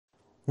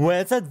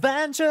It's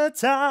adventure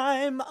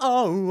time!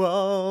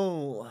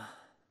 Oh!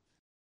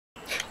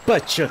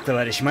 But чё,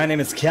 товарищ, my name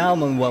is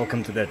Calman,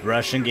 welcome to that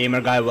Russian Gamer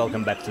Guy,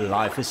 welcome back to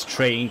Life is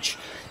Strange,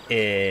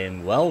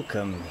 and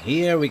welcome,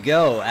 here we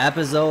go,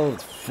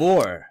 episode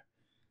 4.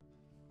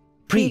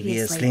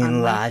 Previously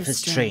in Life is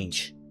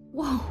Strange.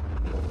 Whoa.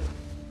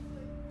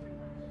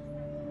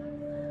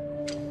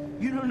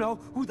 You don't know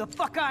who the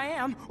fuck I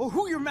am, or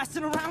who you're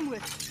messing around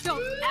with!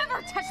 Don't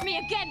ever touch me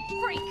again,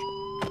 freak!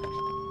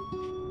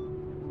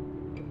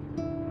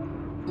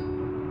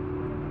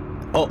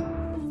 Oh,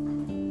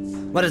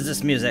 what is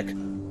this music?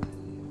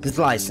 It's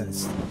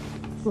licensed.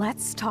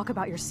 Let's talk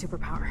about your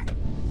superpower.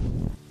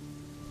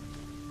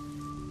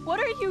 What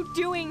are you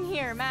doing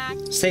here,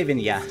 Max? Saving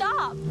ya.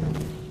 Stop!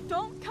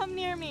 Don't come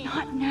near me.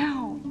 Not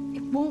now.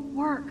 It won't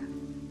work.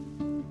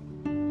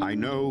 I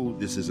know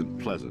this isn't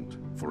pleasant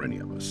for any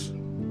of us.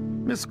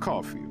 Miss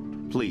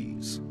Caulfield,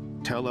 please,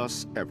 tell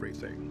us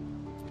everything.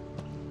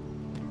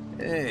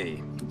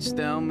 Hey, it's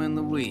Thelma and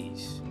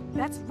Louise.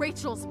 That's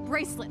Rachel's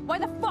bracelet. Why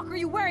the fuck are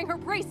you wearing her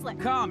bracelet?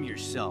 Calm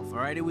yourself, all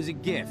right? It was a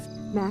gift.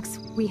 Max,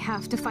 we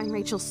have to find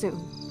Rachel soon.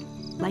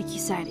 Like you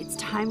said, it's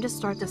time to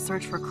start the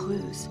search for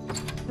clues.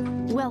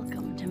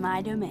 Welcome to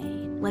my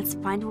domain. Let's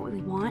find what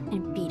we want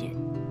and beat it.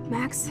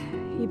 Max,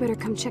 you better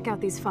come check out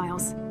these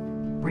files.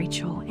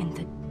 Rachel in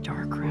the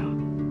dark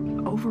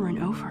room. Over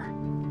and over.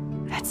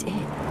 That's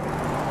it.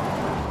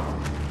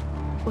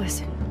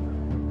 Listen,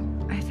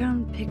 I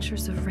found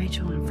pictures of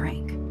Rachel and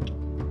Frank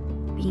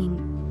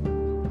being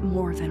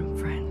more than a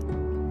friend.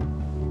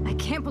 I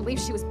can't believe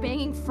she was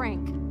banging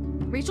Frank.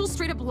 Rachel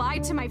straight up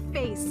lied to my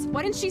face.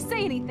 Why didn't she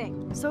say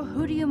anything? So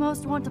who do you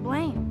most want to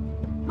blame?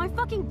 My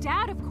fucking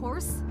dad, of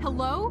course.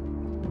 Hello?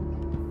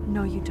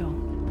 No, you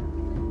don't.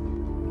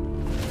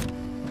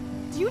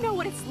 Do you know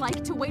what it's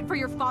like to wait for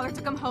your father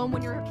to come home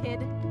when you're a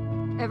kid?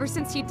 Ever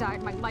since he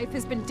died, my life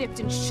has been dipped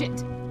in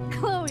shit.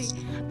 Chloe,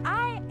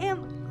 I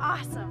am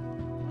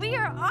awesome. We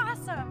are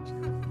awesome.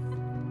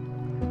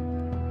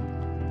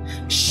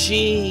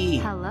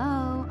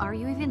 Hello? Are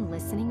you even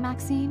listening,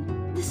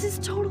 Maxine? This is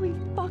totally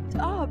fucked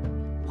up.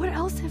 What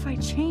else have I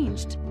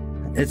changed?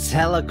 It's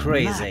hella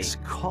crazy. Max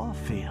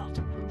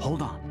Caulfield.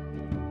 Hold on.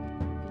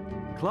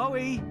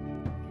 Chloe,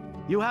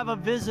 you have a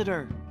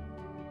visitor.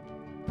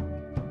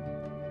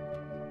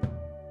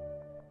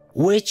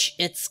 Which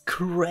it's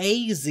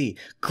crazy.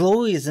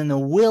 Chloe is in a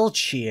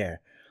wheelchair.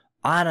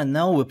 I don't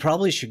know, we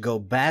probably should go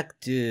back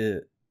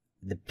to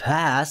the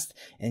past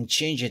and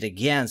change it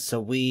again so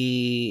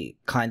we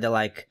kinda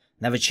like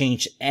never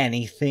changed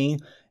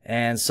anything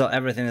and so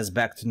everything is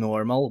back to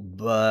normal,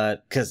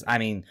 but cause I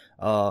mean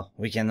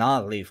we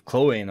cannot leave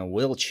Chloe in a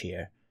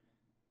wheelchair.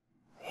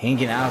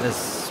 Hanging out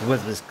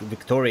with this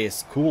Victoria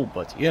is cool,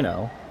 but you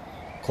know,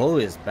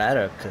 Chloe is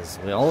better cause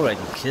we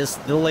already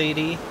kissed the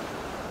lady.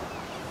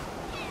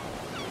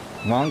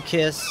 One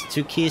kiss,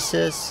 two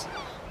kisses,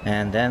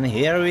 and then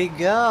here we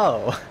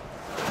go.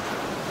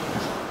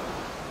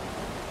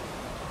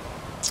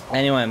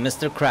 Anyway,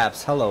 Mr.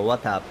 Krabs, hello,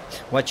 what up?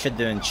 What you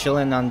doing?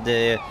 Chilling on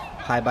the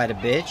high by the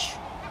beach?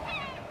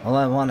 All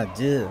I wanna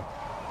do,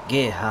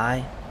 get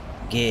high,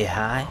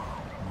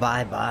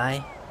 bye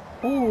bye.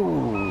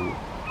 Ooh.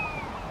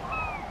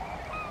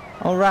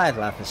 Alright,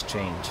 Life is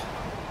Strange.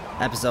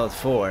 Episode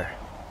 4.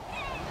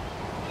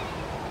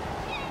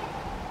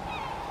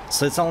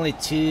 So it's only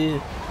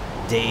 2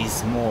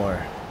 days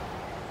more.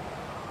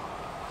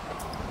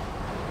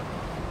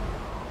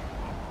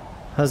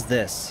 How's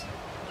this?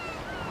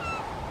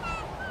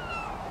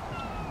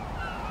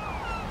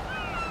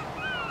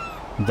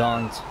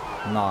 Don't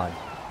nod.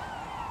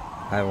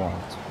 I won't.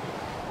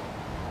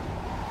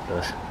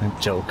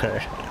 Joker.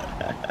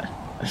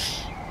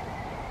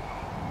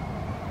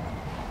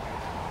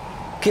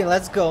 Okay,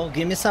 let's go.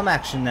 Give me some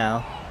action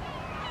now.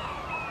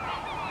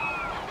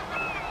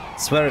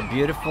 It's very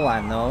beautiful,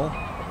 I know.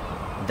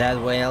 Dead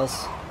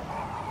whales.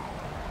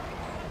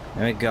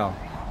 There we go.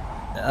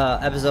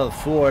 Episode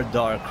 4,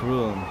 Dark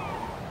Room.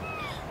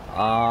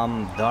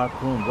 Dark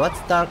Room.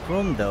 What's Dark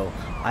Room though?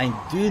 I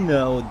do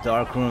know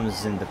dark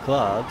rooms in the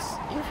clubs.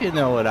 If you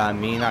know what I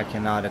mean, I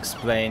cannot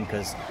explain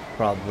because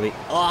probably.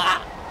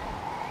 Ah!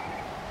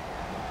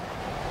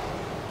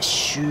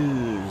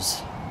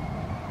 Shoes.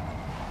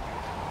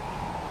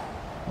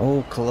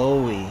 Oh,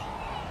 Chloe.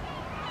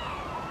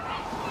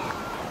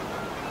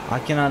 I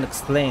cannot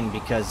explain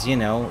because, you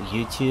know,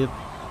 YouTube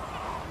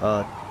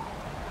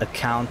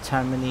account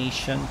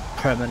termination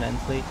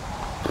permanently.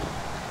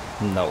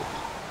 Nope.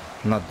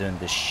 Not doing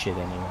this shit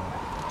anymore.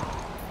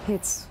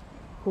 It's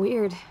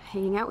weird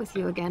hanging out with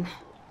you again.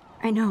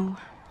 I know.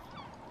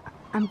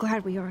 I'm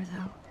glad we are,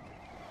 though.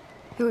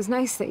 It was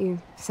nice that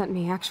you sent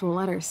me actual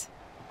letters.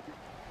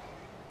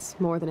 It's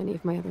more than any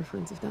of my other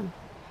friends have done.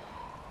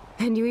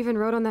 And you even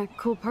wrote on that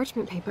cool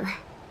parchment paper.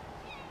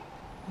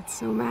 That's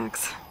so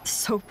Max.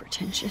 So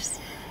pretentious.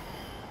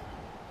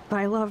 But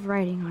I love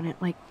writing on it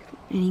like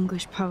an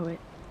English poet.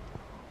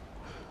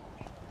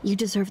 You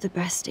deserve the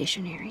best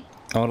stationery.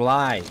 Don't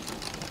lie.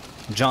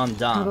 John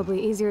Donne.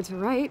 Probably easier to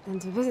write than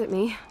to visit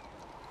me.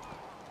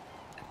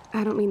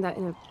 I don't mean that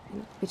in a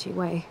bitchy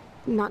way.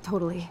 not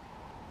totally.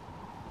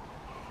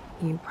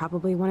 You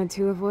probably wanted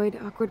to avoid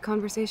awkward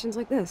conversations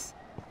like this.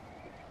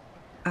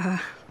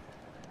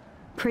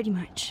 Pretty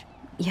much,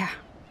 yeah.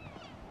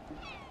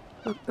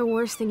 Look, the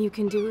worst thing you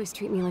can do is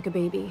treat me like a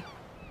baby.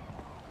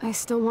 I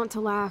still want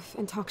to laugh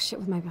and talk shit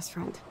with my best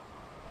friend.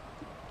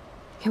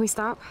 Can we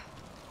stop?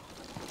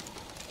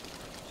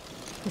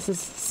 This is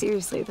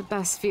seriously the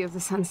best view of the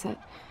sunset.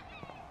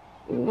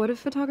 What do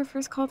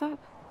photographers call that?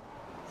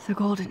 The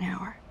golden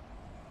hour.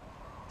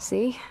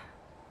 See?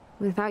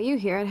 Without you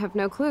here, I'd have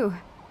no clue.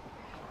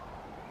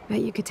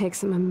 Bet you could take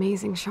some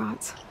amazing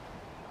shots.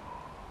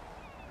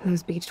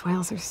 Those beached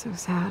whales are so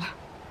sad.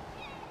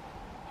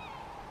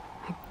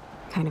 I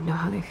kind of know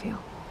how they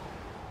feel.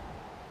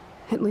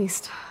 At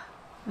least,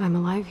 I'm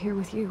alive here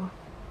with you.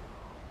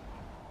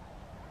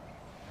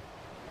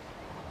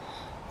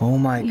 Oh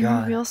my You're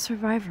god. a real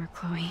survivor,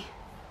 Chloe.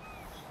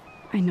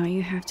 I know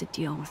you have to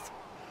deal with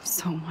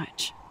so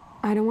much.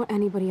 I don't want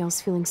anybody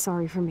else feeling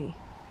sorry for me.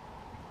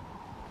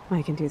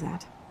 I can do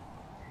that.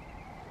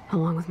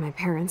 Along with my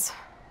parents.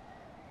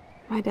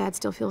 My dad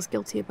still feels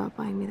guilty about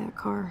buying me that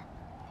car.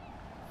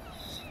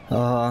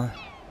 Are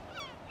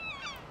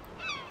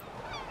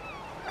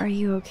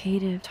you okay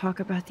to talk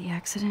about the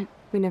accident?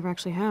 We never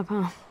actually have,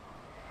 huh?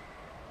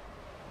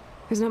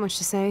 There's not much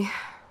to say.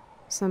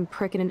 Some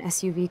prick in an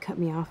SUV cut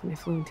me off and I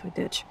flew into a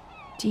ditch.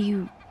 Do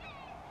you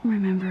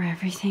remember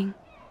everything?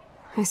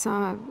 I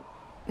saw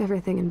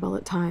everything in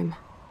bullet time.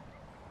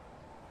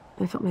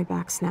 I felt my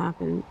back snap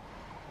and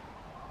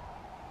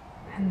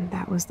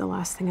that was the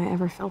last thing I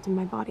ever felt in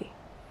my body.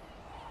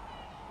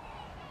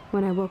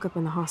 When I woke up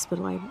in the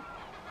hospital, I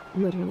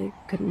literally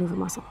couldn't move a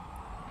muscle.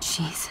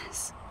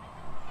 Jesus.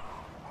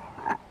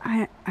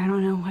 I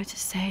don't know what to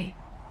say.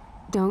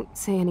 Don't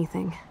say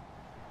anything.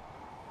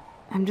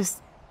 I'm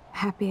just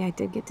happy I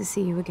did get to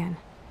see you again.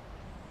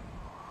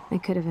 I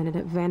could have ended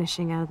up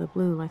vanishing out of the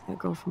blue like that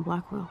girl from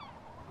Blackwell.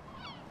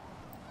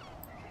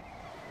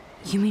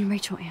 You mean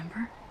Rachel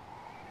Amber?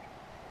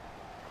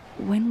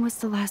 When was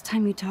the last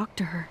time you talked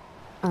to her?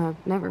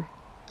 Never.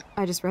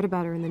 I just read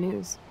about her in the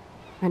news.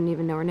 I didn't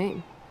even know her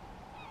name.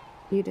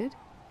 You did?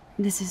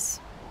 This is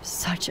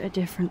such a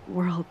different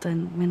world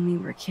than when we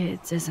were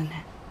kids, isn't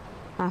it?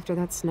 After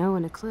that snow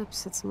and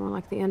eclipse, it's more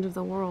like the end of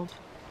the world.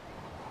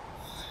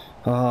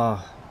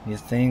 Oh, you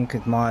think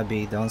it might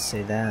be, don't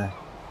say that.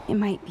 It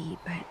might be,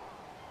 but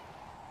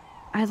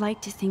I'd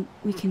like to think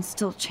we can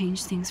still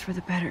change things for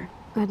the better.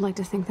 I'd like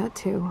to think that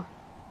too.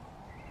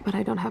 But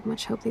I don't have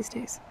much hope these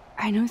days.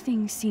 I know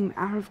things seem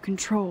out of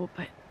control,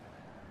 but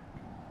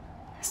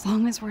as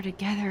long as we're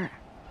together,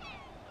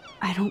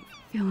 I don't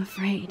feel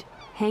afraid.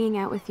 Hanging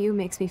out with you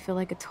makes me feel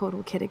like a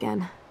total kid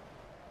again.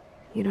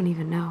 You don't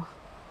even know.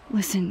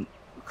 Listen,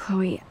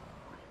 Chloe,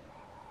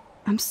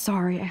 I'm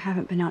sorry I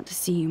haven't been out to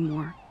see you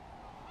more.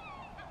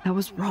 That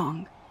was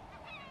wrong.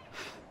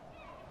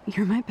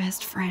 You're my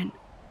best friend.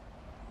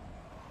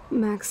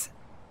 Max,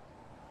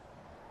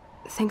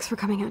 thanks for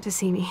coming out to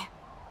see me.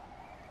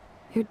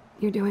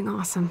 You're doing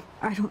awesome.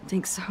 I don't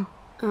think so.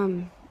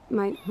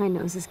 My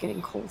nose is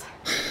getting cold.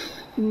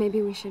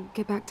 Maybe we should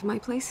get back to my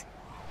place?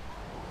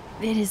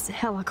 It is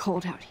hella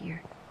cold out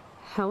here.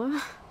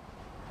 Hella?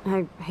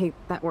 I hate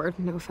that word,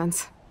 no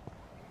offense.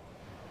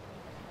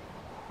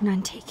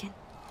 None taken.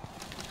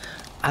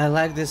 I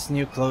like this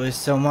new Chloe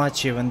so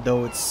much, even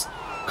though it's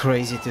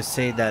crazy to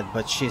say that,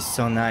 but she's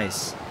so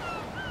nice.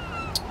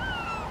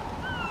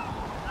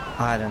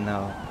 I don't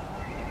know.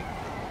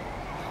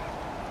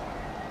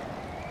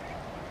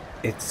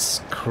 It's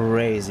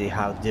crazy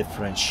how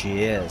different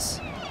she is.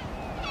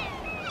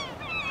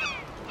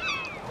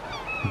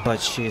 But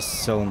she's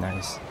so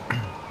nice.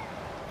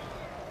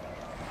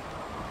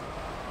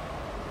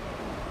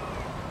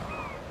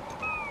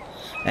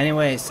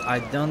 Anyways, I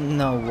don't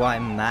know why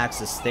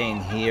Max is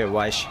staying here,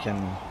 why she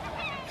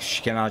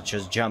cannot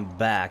just jump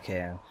back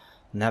and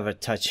never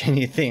touch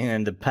anything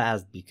in the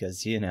past,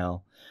 because, you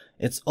know,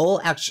 it's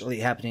all actually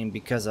happening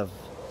because of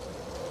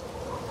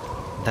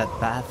that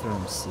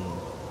bathroom scene.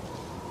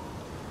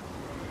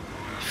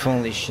 If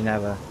only she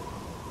never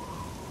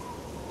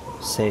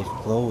saved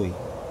Chloe.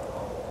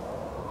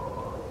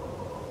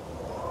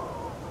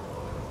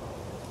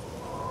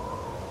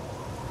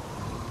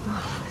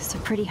 Oh, it's a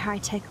pretty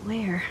high-tech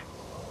lair.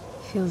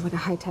 Feels like a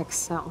high-tech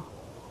cell.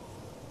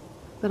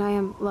 But I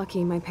am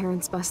lucky my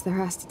parents bust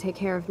their ass to take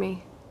care of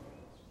me.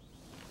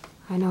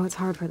 I know it's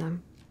hard for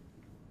them.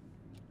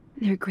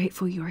 They're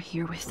grateful you're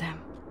here with them.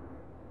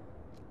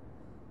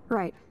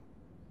 Right.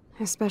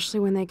 Especially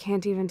when they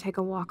can't even take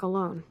a walk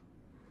alone.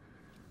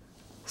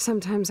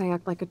 Sometimes I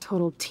act like a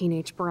total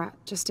teenage brat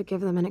just to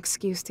give them an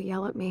excuse to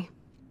yell at me.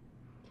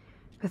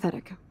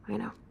 Pathetic, I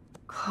know.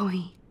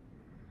 Chloe,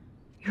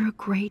 you're a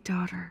great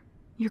daughter.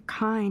 You're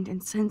kind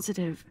and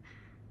sensitive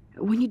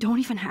when you don't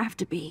even have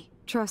to be.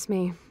 Trust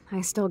me,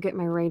 I still get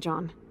my rage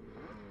on.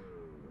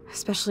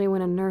 Especially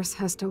when a nurse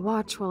has to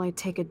watch while I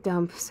take a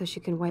dump so she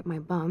can wipe my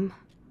bum.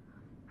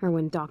 Or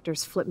when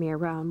doctors flip me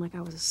around like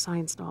I was a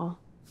science doll.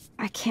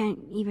 I can't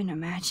even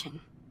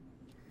imagine.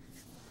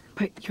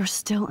 But you're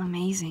still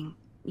amazing.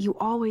 You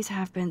always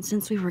have been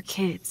since we were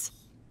kids.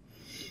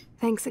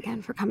 Thanks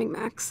again for coming,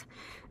 Max.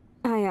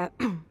 I,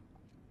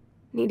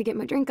 need to get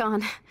my drink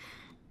on.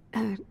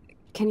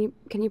 Can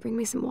you bring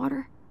me some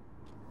water?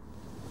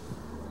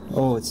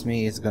 Oh, it's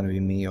me. It's gonna be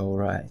me. All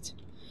right.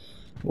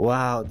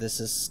 Wow, this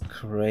is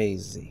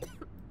crazy.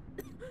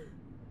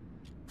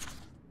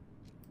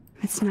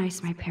 It's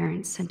nice my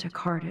parents sent a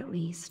card at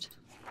least.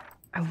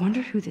 I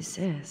wonder who this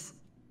is.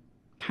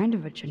 Kind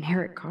of a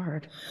generic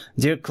card.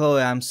 Dear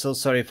Chloe, I'm so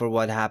sorry for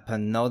what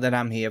happened. Know that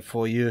I'm here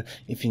for you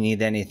if you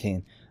need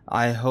anything.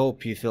 I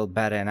hope you feel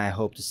better and I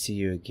hope to see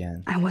you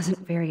again. I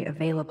wasn't very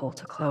available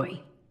to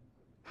Chloe.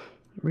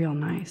 Real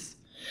nice.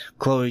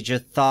 Chloe,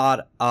 just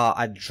thought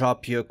I'd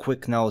drop you a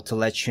quick note to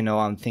let you know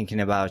I'm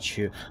thinking about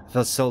you. I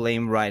felt so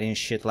lame writing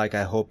shit like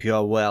I hope you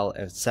are well,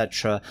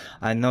 etc.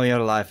 I know your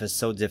life is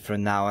so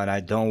different now and I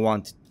don't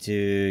want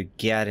to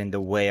get in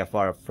the way of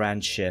our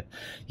friendship.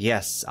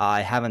 Yes,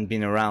 I haven't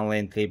been around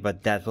lately,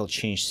 but that will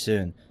change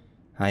soon.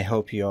 I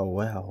hope you are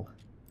well.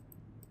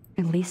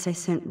 At least I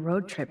sent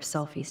road trip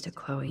selfies to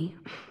Chloe.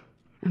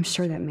 I'm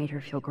sure that made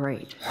her feel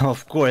great.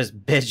 Of course,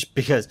 bitch,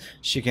 because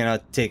she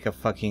cannot take a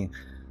fucking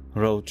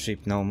road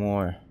trip no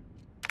more.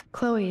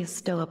 Chloe is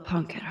still a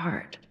punk at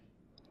heart.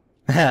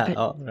 But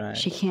oh, right.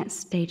 she can't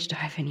stage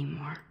dive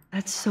anymore.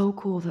 That's so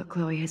cool that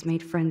Chloe has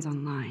made friends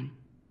online.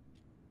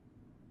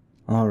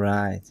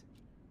 Alright.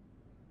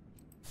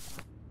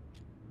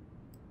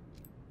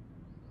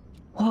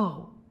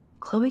 Whoa,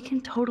 Chloe can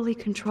totally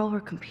control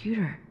her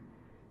computer.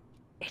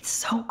 It's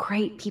so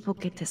great people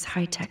get this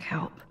high-tech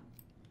help.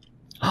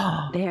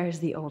 There's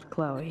the old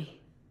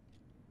Chloe.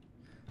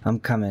 I'm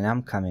coming.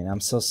 I'm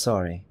so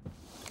sorry.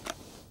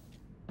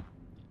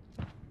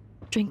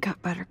 Drink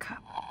up,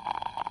 Buttercup.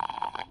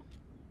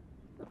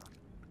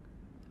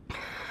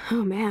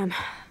 Oh man.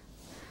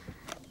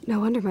 No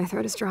wonder my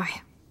throat is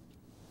dry.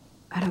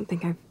 I don't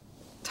think I've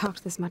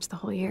talked this much the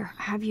whole year.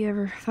 Have you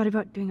ever thought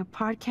about doing a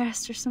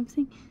podcast or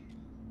something?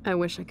 I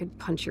wish I could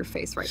punch your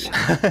face right now.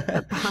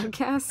 A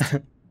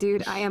podcast?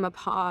 Dude, I am a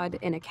pod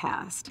in a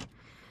cast.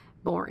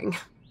 Boring.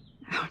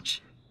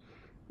 Ouch.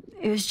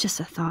 It was just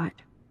a thought.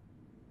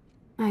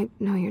 I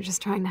know you're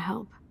just trying to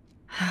help.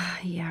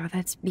 Yeah,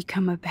 that's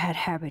become a bad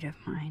habit of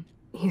mine.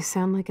 You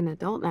sound like an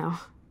adult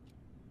now.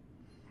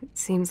 It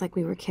seems like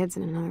we were kids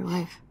in another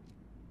life.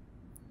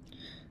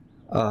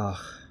 Ugh.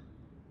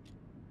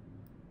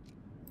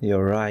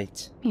 You're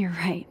right. You're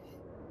right.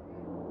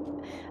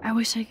 I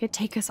wish I could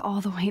take us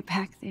all the way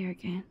back there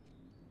again.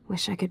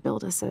 Wish I could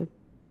build us a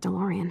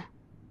DeLorean.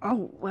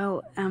 Oh,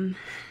 well,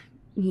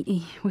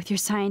 with your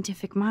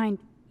scientific mind,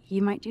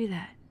 you might do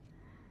that.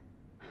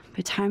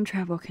 But time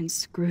travel can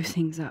screw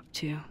things up,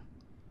 too.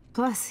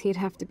 Plus, he'd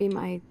have to be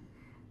my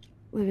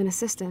live-in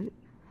assistant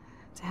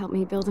to help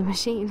me build a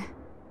machine.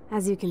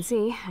 As you can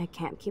see, I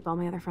can't keep all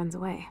my other friends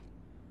away.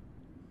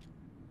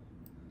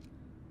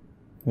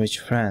 Which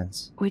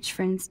friends? Which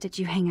friends did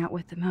you hang out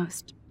with the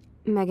most?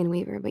 Megan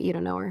Weaver, but you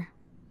don't know her.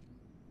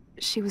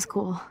 She was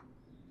cool.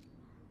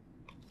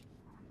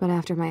 But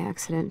after my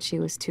accident, she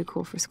was too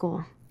cool for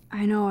school.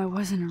 I know I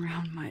wasn't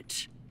around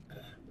much.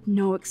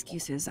 No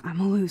excuses, I'm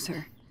a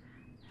loser.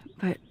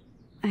 But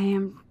I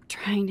am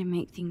trying to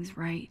make things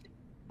right.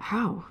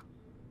 How?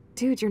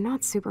 Dude, you're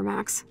not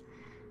Supermax.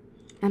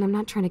 And I'm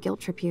not trying to guilt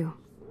trip you.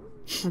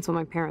 That's what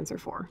my parents are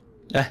for.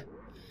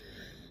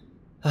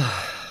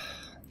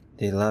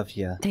 They love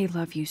you. They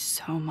love you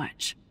so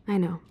much. I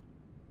know.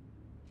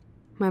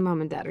 My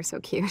mom and dad are so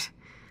cute.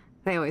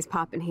 They always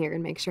pop in here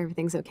and make sure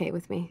everything's okay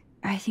with me.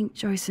 I think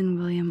Joyce and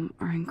William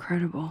are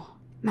incredible.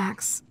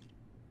 Max,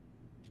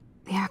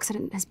 the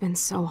accident has been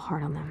so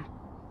hard on them.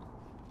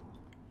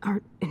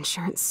 Our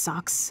insurance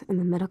sucks, and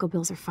the medical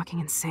bills are fucking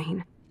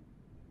insane.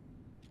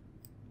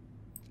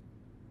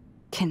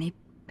 Can they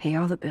pay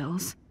all the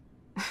bills?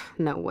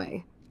 No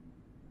way.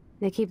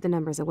 They keep the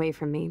numbers away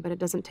from me, but it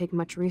doesn't take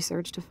much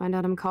research to find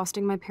out I'm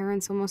costing my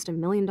parents almost $1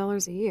 million a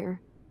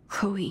year.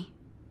 Chloe,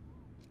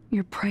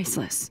 you're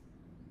priceless.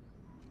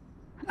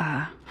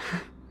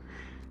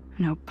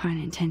 No pun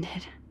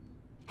intended.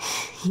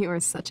 You are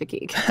such a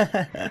geek.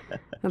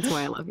 That's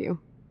why I love you.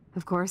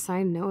 Of course,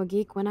 I know a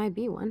geek when I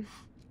be one.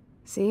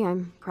 See,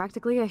 I'm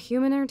practically a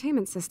human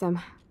entertainment system.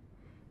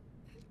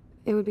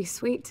 It would be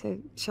sweet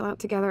to chill out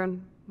together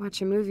and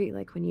watch a movie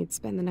like when you'd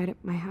spend the night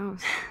at my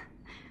house.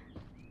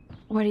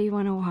 What do you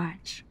want to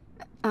watch?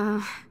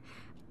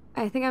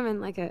 I think I'm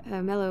in like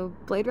a mellow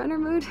Blade Runner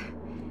mood.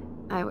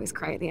 I always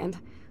cry at the end.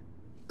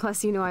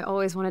 Plus, you know I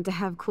always wanted to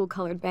have cool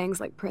colored bangs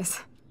like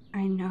Pris.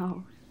 I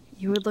know.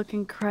 You would look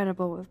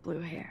incredible with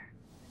blue hair.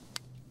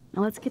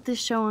 Now let's get this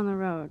show on the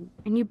road.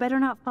 And you better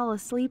not fall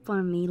asleep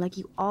on me like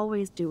you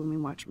always do when we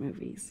watch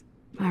movies.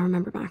 I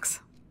remember,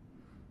 Max.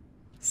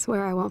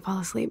 Swear I won't fall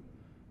asleep.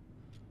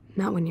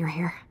 Not when you're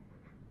here.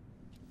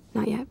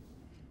 Not yet.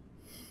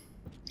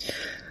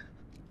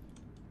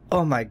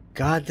 Oh my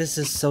god, this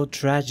is so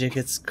tragic.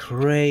 It's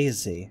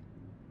crazy.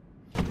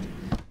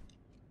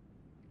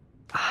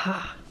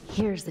 Ah,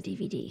 here's the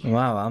DVD.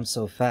 Wow, I'm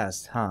so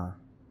fast, huh?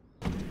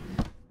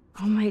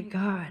 Oh my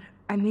god.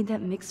 I made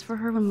that mix for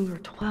her when we were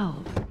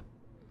 12.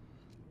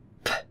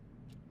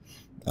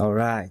 All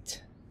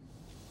right.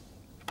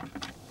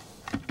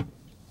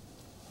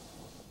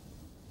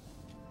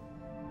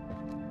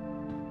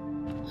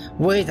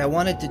 Wait, I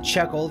wanted to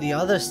check all the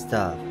other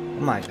stuff.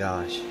 Oh my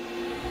gosh.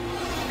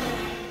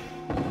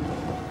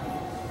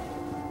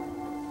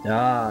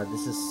 Ah,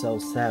 this is so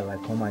sad. Like,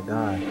 oh my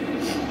god.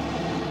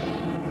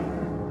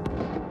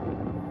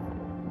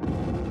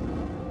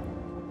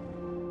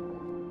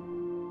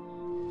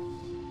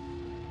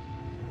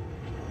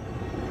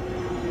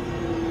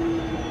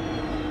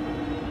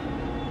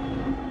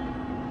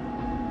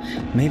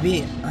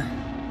 Maybe...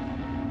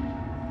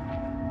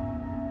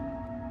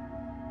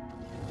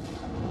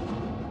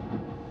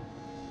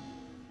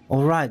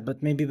 Alright,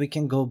 but maybe we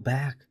can go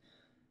back.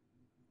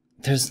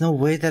 There's no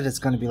way that it's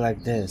gonna be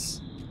like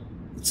this.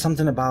 It's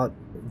something about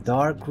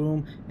dark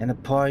room and a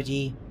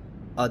party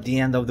at the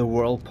end of the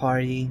world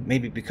party.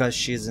 Maybe because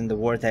she's in the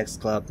Vortex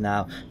Club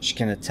now, she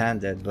can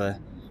attend it, but...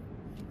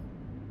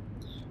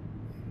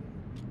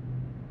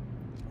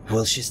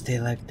 Will she stay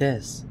like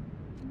this?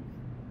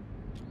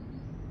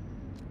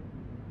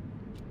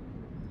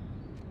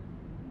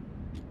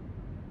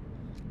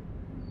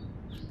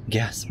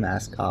 Gas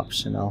mask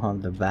optional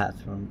on the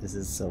bathroom. This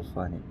is so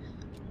funny.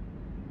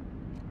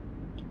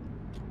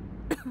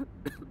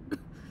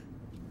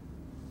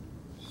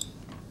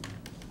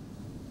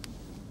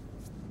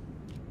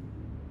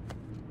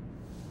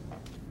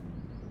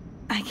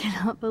 I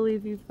cannot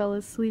believe you fell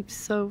asleep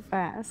so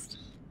fast.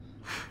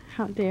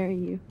 How dare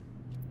you?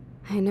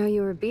 I know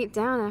you were beat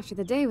down after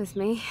the day with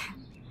me,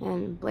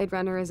 and Blade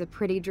Runner is a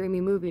pretty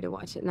dreamy movie to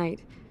watch at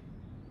night.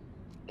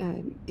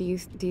 Do you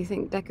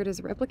think Deckard is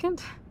a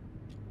replicant?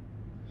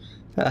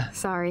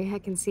 Sorry, I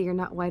can see you're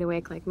not wide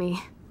awake like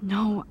me.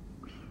 No,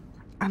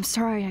 I'm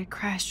sorry I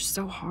crashed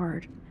so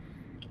hard.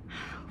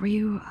 Were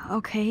you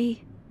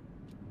okay?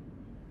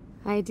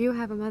 I do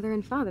have a mother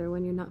and father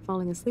when you're not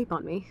falling asleep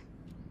on me.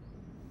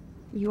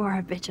 You are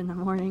a bitch in the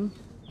morning.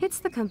 It's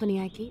the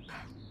company I keep.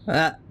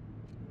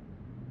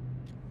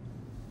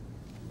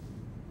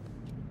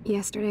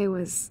 Yesterday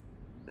was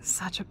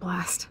such a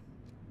blast.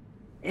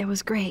 It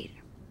was great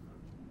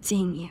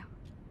seeing you.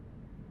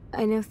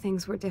 I know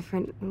things were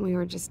different when we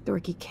were just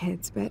dorky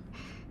kids, but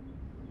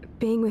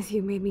being with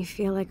you made me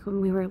feel like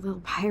when we were little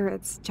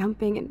pirates,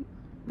 jumping and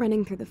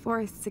running through the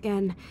forests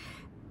again.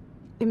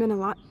 It meant a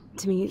lot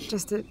to me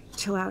just to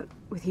chill out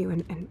with you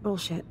and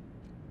bullshit.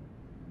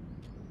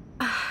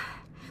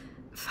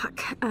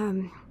 Fuck,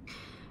 I'm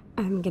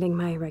getting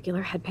my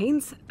regular head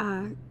pains.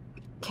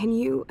 Can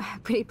you,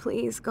 pretty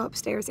please, go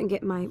upstairs and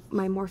get my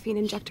morphine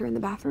injector in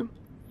the bathroom?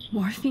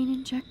 Morphine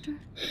injector?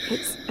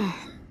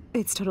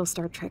 It's total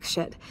Star Trek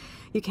shit.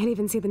 You can't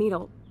even see the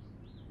needle.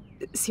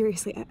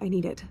 Seriously, I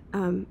need it.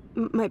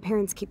 My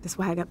parents keep the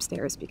swag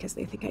upstairs because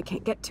they think I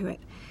can't get to it.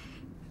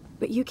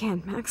 But you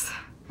can, Max.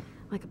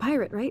 Like a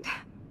pirate, right?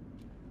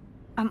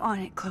 I'm on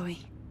it,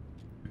 Chloe.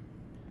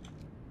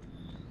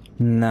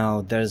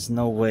 No, there's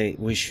no way.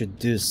 We should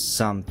do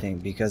something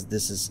because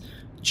this is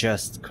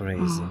just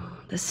crazy. Oh,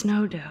 the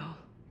snow dough.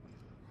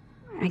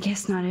 I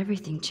guess not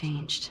everything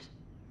changed.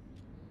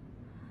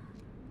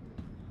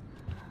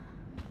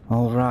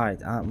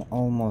 Alright, I'm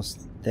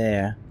almost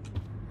there.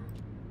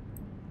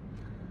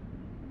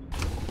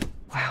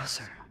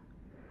 Wowzer.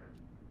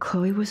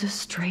 Chloe was a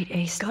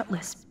straight-A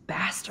gutless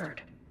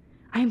bastard.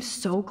 I am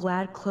so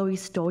glad Chloe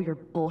stole your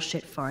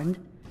bullshit fund.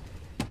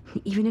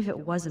 Even if it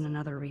wasn't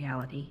another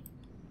reality.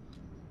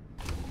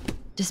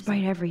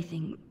 Despite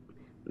everything,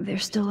 they're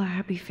still a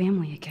happy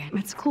family again.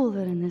 It's cool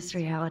that in this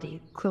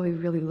reality, Chloe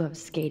really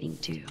loves skating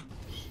too.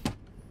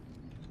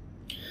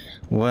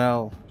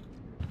 Well,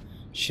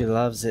 she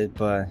loves it,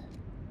 but,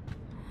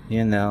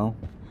 you know,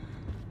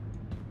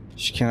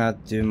 she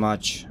cannot do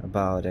much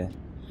about it.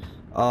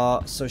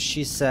 So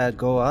she said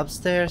go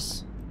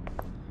upstairs?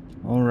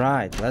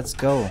 Alright, let's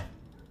go.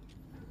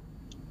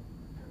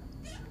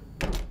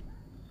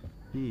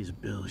 These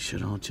bills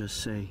should all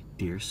just say,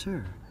 "Dear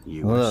sir,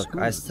 you Look,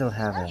 were I screwed." still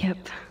have it.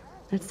 Yep,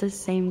 that's the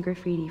same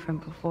graffiti from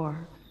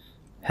before.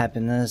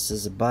 Happiness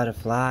is a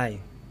butterfly.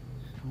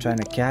 Trying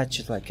to catch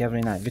it like every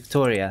night.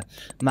 Victoria,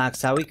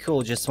 Max, how we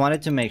cool? Just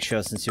wanted to make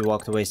sure since you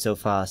walked away so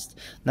fast.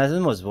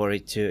 Nathan was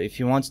worried too. If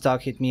you want to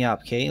talk, hit me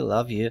up, okay?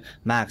 Love you.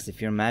 Max, if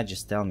you're mad,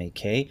 just tell me,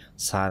 okay?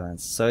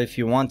 Silence. So if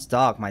you want to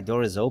talk, my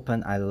door is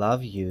open. I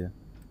love you.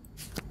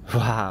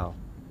 Wow.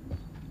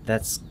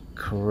 That's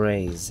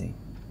crazy.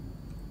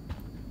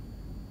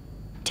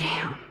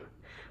 Damn.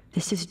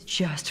 This is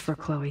just for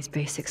Chloe's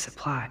basic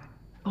supply.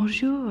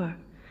 Bonjour.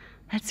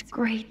 That's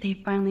great they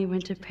finally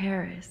went to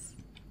Paris.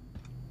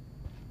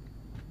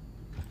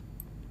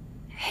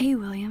 Hey,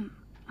 William.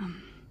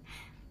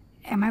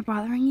 Am I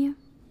bothering you?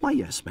 Why,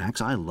 yes,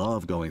 Max, I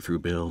love going through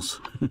bills.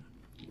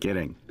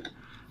 Kidding.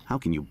 How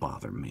can you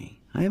bother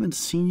me? I haven't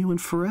seen you in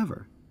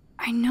forever.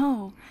 I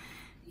know.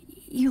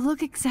 You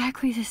look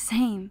exactly the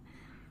same.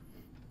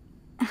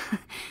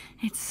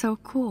 It's so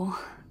cool.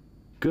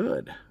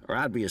 Good. Or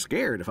I'd be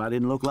scared if I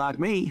didn't look like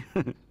me.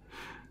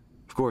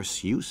 Of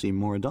course, you seem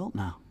more adult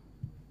now.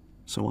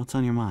 So what's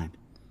on your mind?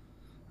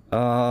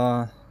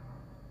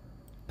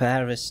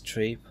 Paris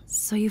trip.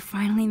 So you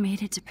finally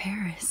made it to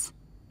Paris.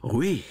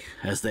 Oui,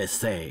 as they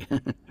say.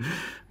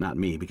 Not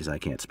me, because I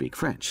can't speak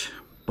French.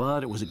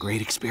 But it was a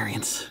great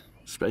experience,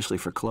 especially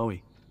for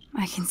Chloe.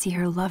 I can see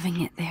her loving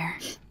it there.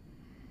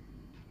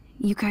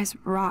 You guys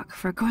rock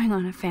for going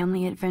on a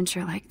family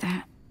adventure like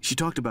that. She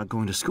talked about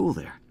going to school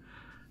there,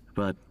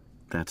 but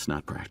that's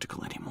not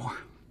practical anymore.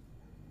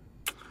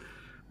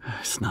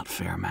 It's not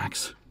fair,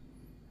 Max.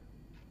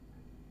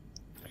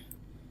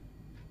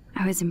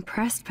 I was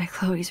impressed by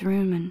Chloe's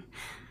room and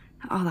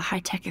all the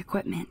high-tech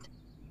equipment.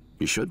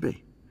 You should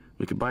be.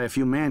 We could buy a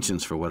few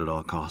mansions for what it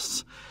all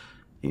costs.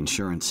 The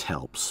insurance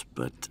helps,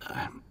 but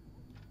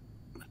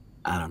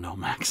I don't know,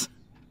 Max.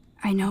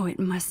 I know it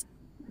must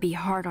be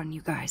hard on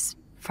you guys,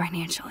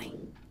 financially.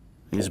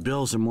 These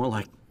bills are more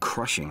like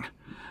crushing.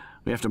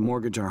 We have to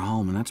mortgage our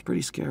home, and that's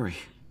pretty scary.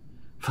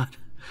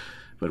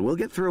 But we'll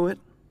get through it.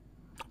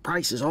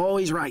 Price is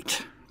always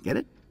right. Get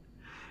it?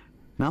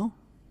 No?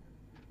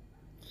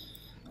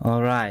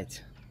 All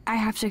right. I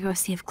have to go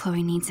see if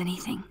Chloe needs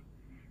anything.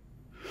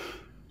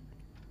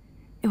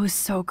 It was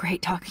so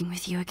great talking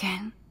with you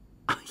again.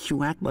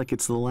 You act like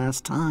it's the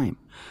last time.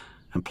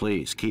 And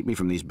please, keep me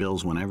from these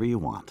bills whenever you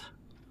want.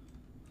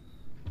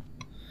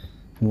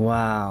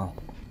 Wow.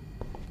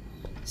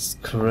 It's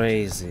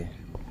crazy.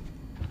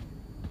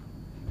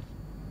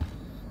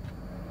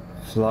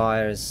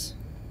 Flyers.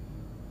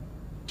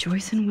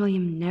 Joyce and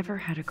William never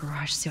had a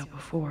garage sale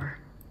before.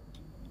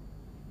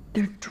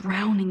 They're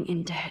drowning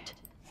in debt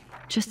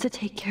just to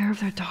take care of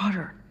their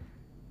daughter.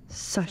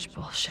 Such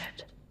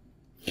bullshit.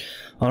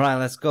 Alright,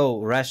 let's go.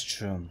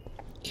 Restroom.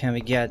 Can we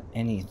get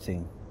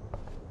anything?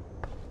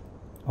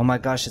 Oh my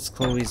gosh, it's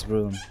Chloe's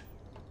room.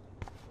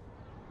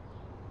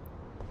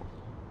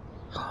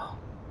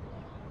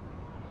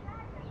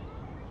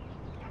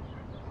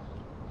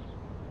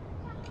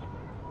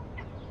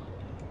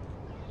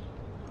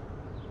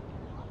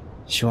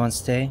 She won't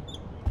stay?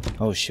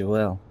 Oh, she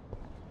will.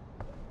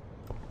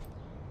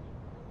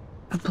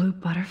 A blue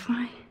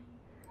butterfly?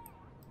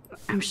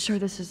 I'm sure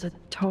this is a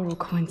total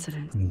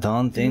coincidence.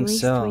 Don't think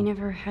so. At least we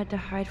never had to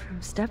hide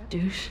from Step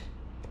Douche.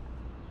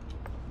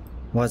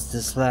 What's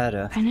this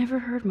letter? I never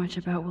heard much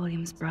about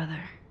William's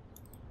brother.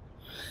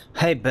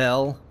 Hey,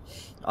 Bill.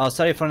 Oh,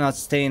 sorry for not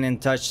staying in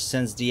touch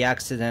since the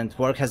accident.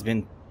 Work has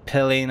been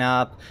piling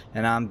up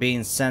and I'm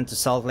being sent to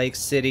Salt Lake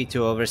City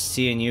to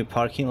oversee a new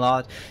parking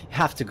lot. You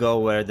have to go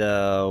where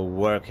the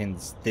work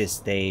is these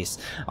days.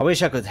 I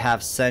wish I could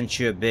have sent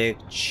you a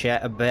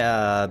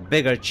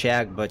bigger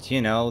check, but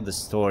you know the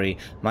story.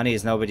 Money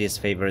is nobody's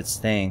favorite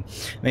thing.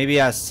 Maybe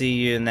I'll see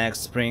you next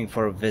spring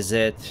for a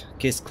visit.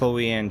 Kiss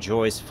Chloe and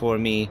Joyce for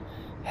me.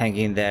 Hang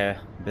in there,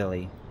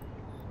 Billy.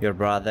 Your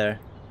brother,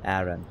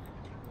 Aaron.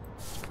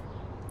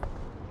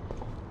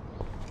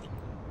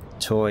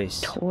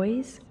 Toys.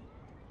 Toys?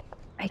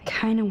 I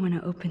kinda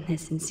wanna open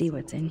this and see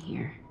what's in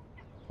here.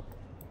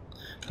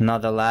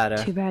 Another ladder.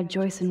 Too bad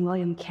Joyce and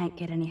William can't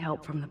get any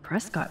help from the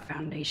Prescott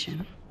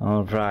Foundation.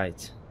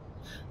 Alright.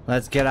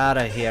 Let's get out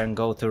of here and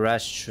go to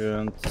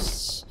restroom.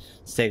 Let's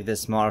take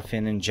this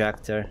morphine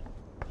injector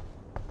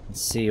and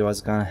see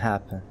what's gonna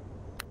happen.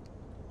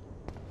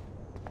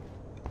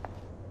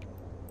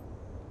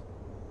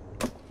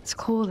 It's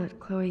cool that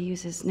Chloe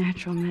uses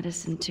natural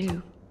medicine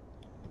too.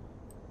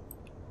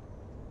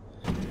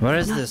 Where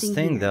is this Nothing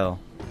thing here. though?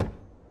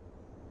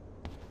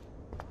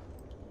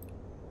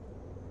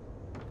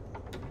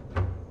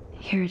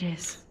 Here it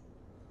is.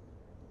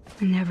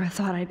 I never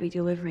thought I'd be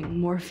delivering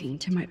morphine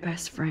to my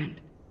best friend.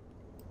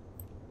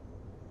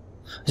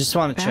 I just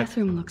want to check.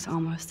 Bathroom looks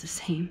almost the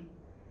same.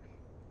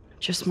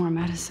 Just more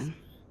medicine.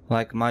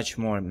 Like much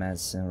more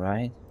medicine,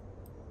 right?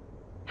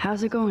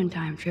 How's it going,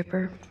 Time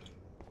Tripper?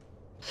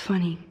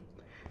 Funny.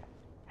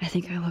 I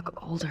think I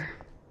look older.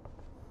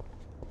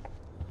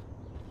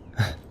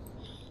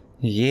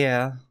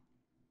 Yeah.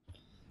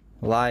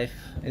 Life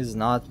is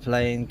not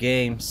playing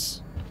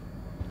games.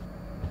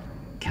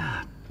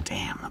 God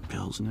damn, the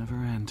bills never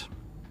end.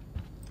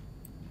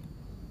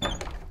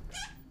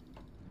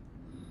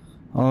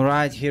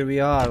 Alright, here we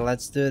are.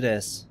 Let's do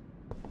this.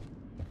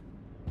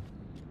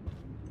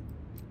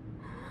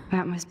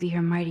 That must be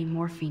her mighty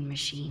morphine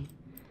machine.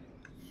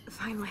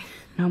 Finally.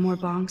 No more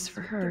bongs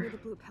for Give me her. the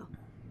blue pill.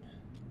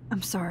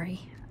 I'm sorry.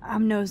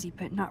 I'm nosy,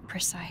 but not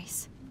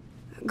precise.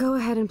 Go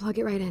ahead and plug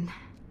it right in.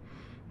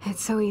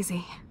 It's so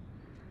easy.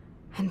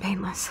 And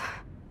painless.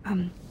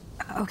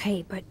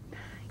 Okay, but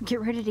get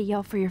ready to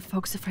yell for your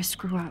folks if I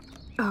screw up.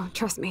 Oh,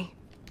 trust me.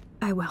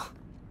 I will.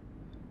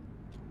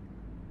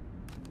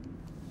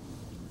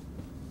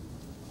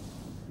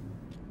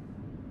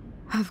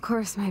 Of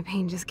course, my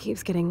pain just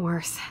keeps getting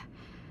worse.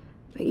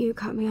 But you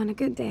caught me on a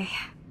good day.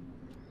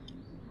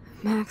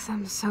 Max,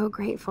 I'm so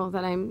grateful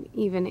that I'm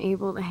even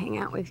able to hang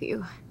out with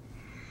you.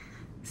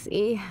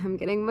 See, I'm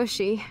getting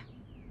mushy.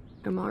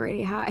 I'm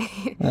already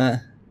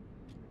high.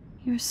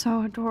 You're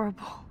so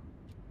adorable.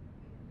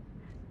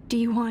 Do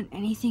you want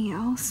anything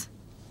else?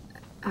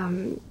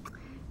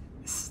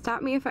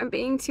 Stop me if I'm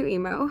being too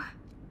emo.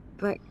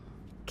 But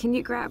can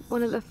you grab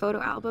one of the photo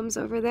albums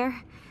over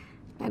there?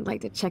 I'd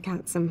like to check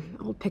out some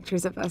old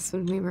pictures of us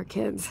when we were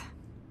kids.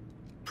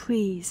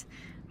 Please.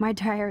 My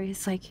diary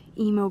is like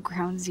emo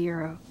ground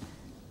zero.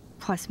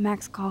 Plus,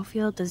 Max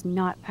Caulfield does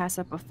not pass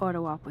up a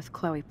photo op with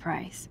Chloe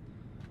Price.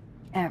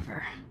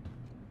 Ever.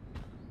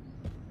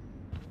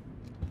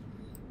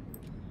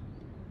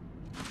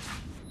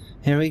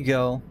 Here we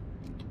go.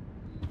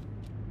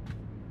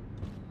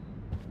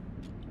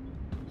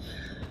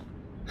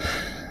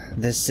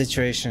 This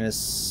situation is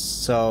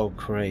so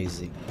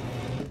crazy.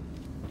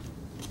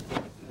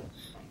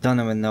 Don't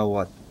even know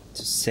what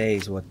to say,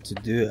 what to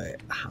do,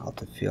 how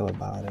to feel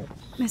about it.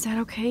 Is that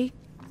okay?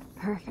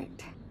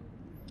 Perfect.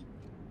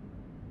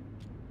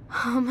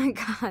 Oh my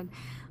god,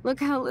 look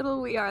how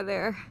little we are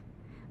there.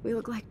 We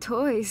look like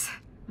toys.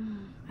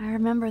 I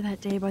remember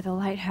that day by the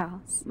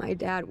lighthouse. My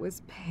dad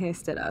was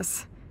pissed at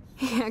us.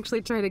 He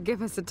actually tried to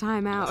give us a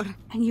timeout.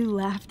 And you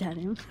laughed at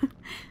him.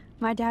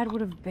 My dad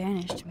would have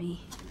banished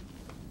me.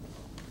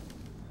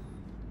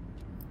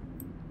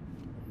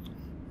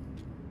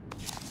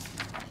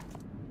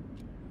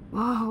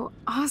 Whoa,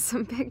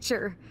 awesome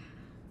picture.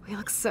 We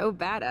look so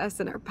badass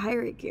in our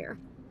pirate gear.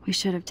 We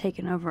should have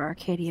taken over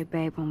Arcadia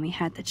Bay when we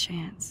had the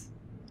chance.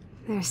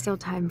 There's still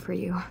time for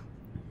you.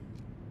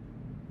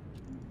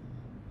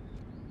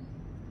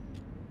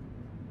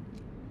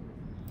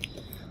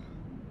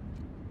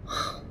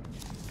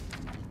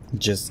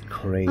 Just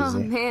crazy. Oh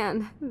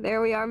man,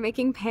 there we are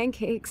making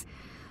pancakes.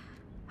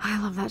 I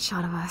love that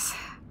shot of us.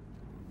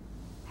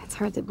 It's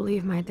hard to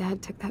believe my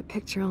dad took that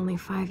picture only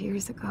 5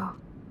 years ago.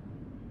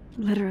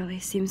 Literally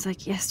seems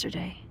like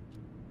yesterday.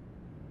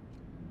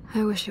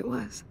 I wish it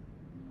was.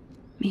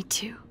 Me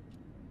too.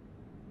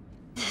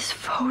 This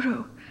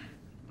photo...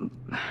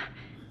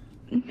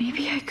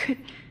 Maybe I could...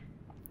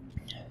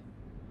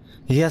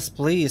 Yes,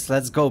 please,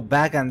 let's go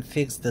back and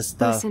fix the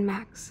stuff. Listen,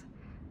 Max.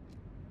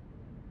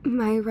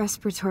 My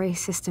respiratory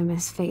system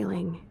is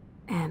failing,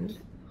 and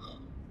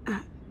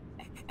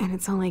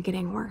it's only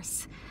getting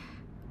worse.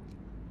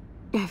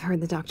 I've heard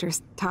the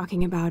doctors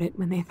talking about it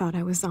when they thought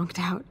I was zonked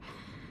out.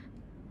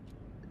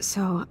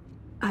 So,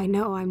 I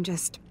know I'm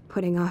just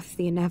putting off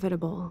the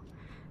inevitable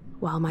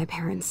while my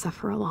parents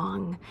suffer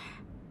along,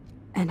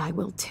 and I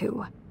will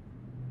too.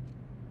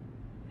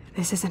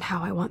 This isn't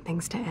how I want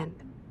things to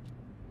end.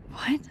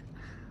 What?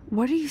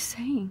 What are you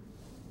saying?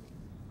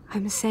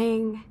 I'm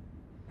saying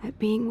that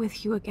being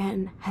with you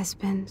again has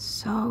been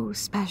so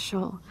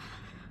special.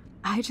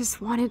 I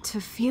just wanted to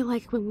feel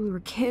like when we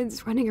were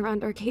kids running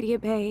around Arcadia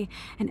Bay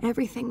and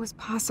everything was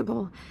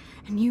possible,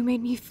 and you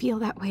made me feel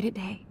that way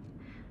today.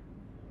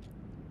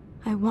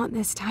 I want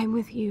this time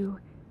with you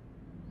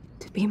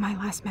to be my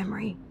last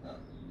memory.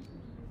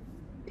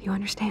 Do you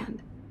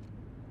understand?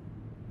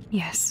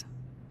 Yes,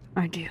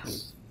 I do.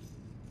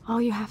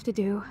 All you have to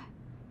do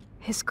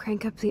is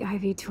crank up the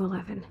IV to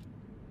 11.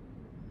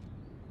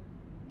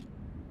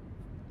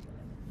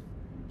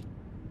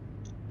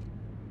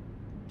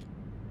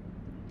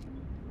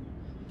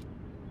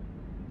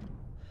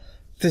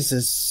 This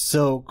is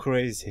so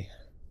crazy.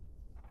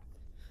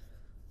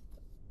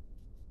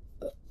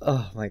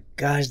 Oh my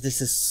gosh,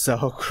 this is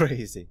so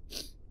crazy.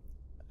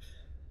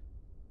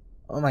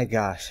 Oh my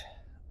gosh.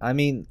 I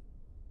mean,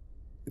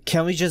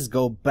 can we just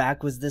go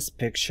back with this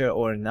picture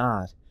or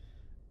not?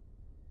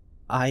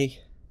 I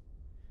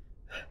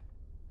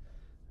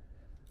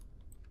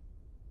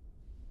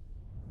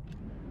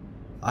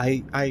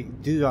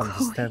do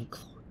understand.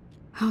 Chloe.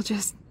 I'll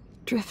just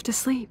drift to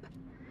sleep,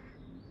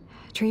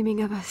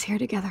 dreaming of us here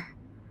together.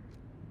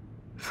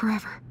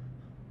 Forever.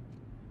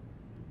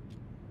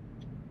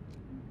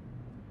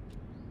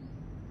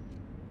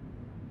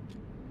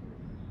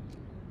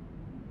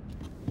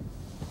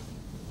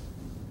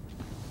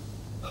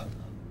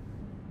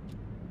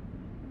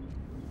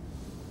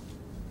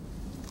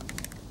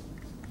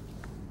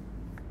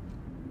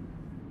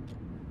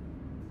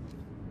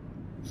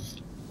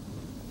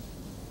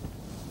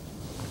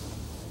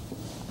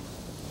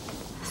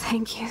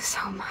 Thank you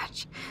so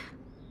much.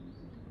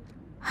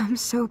 I'm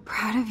so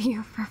proud of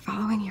you for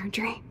following your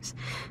dreams.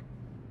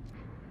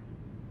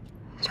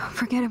 Don't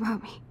forget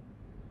about me.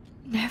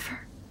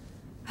 Never.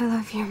 I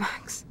love you,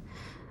 Max.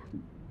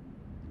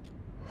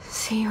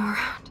 See you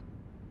around.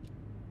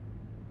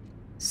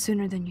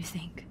 Sooner than you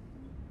think.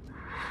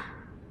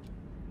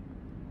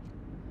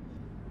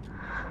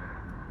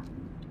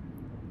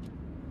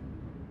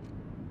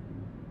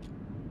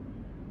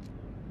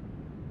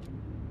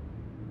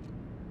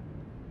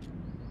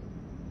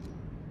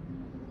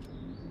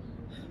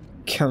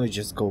 Can we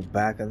just go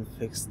back and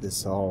fix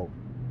this all?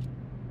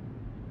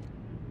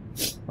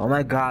 Oh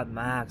my god,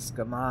 Max,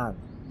 come on.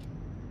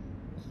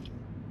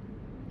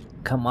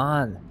 Come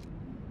on.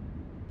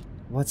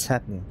 What's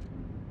happening?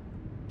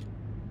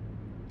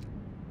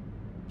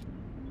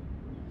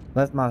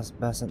 Let Max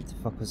Bassett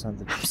focus on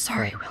the... I'm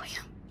sorry,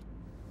 William.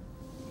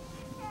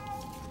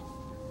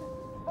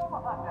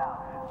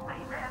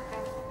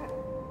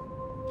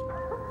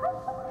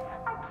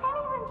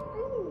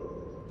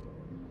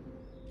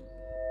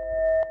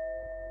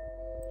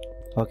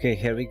 Okay,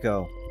 here we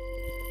go.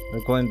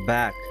 We're going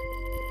back.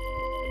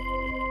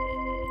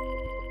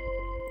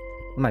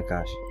 Oh my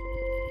gosh.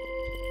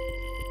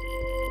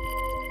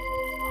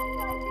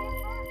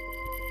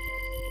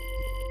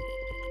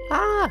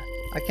 Ah!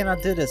 I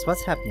cannot do this.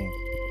 What's happening?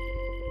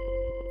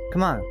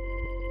 Come on.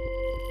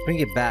 Bring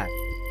it back.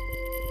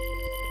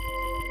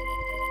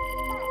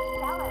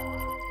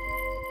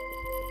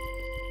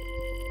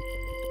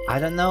 I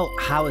don't know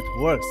how it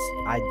works.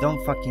 I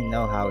don't fucking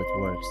know how it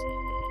works.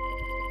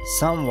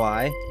 Some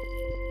why.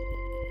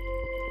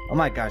 Oh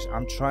my gosh,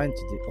 I'm trying to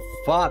do...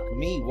 Oh, fuck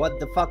me, what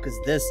the fuck is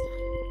this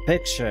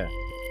picture?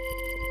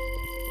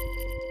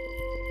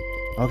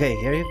 Okay,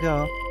 here you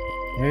go.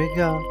 Here you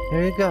go.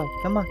 Here you go.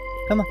 Come on.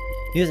 Come on.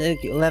 Use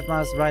left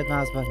mouse, right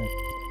mouse button.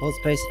 Hold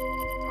space.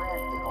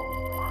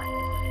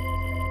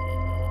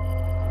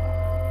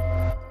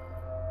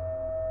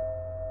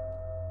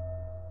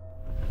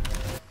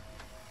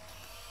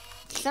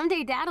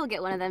 Someday Dad'll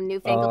get one of them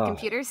newfangled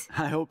computers.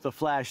 I hope the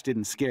flash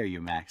didn't scare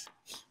you, Max.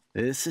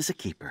 This is a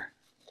keeper.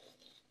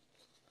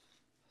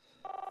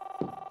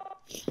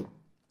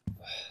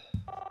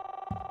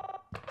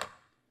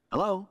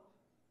 Hello?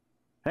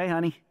 Hey,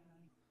 honey.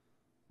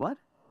 What?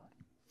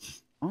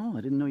 Oh,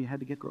 I didn't know you had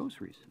to get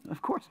groceries.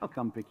 Of course I'll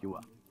come pick you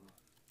up.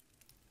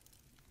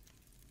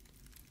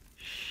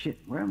 Shit,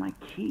 where are my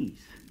keys?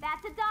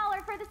 That's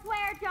 $1 for the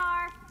swear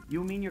jar.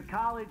 You mean your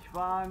college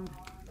fund?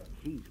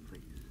 Keys,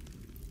 please.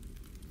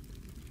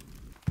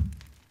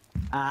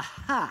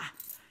 Aha!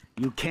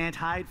 You can't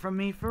hide from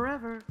me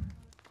forever.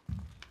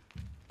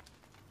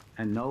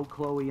 And no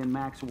Chloe and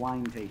Max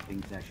wine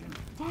tasting session.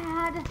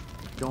 Dad.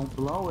 Don't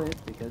blow it,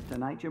 because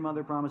tonight your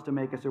mother promised to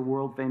make us a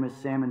world-famous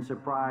salmon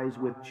surprise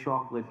with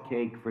chocolate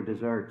cake for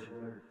dessert.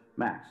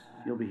 Max,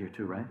 you'll be here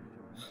too, right?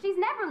 She's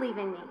never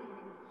leaving me.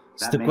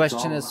 So the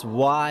question is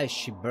why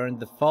she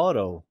burned the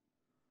photo.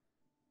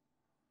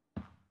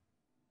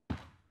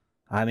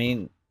 I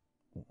mean,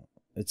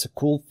 it's a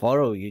cool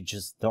photo, you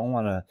just don't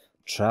want to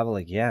travel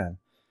again.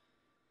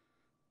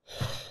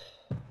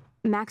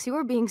 Max, you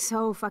are being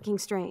so fucking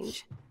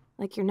strange.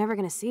 Like you're never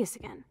gonna see us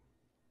again.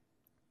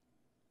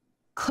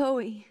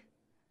 Chloe,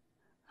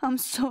 I'm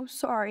so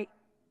sorry.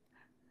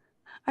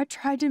 I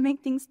tried to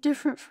make things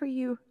different for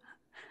you.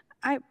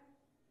 I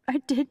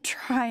did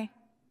try.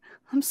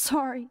 I'm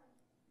sorry.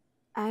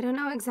 I don't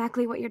know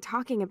exactly what you're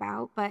talking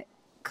about, but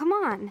come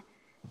on.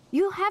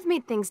 You have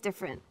made things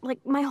different,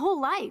 like my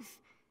whole life.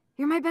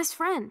 You're my best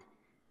friend.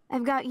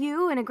 I've got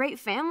you and a great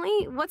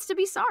family. What's to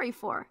be sorry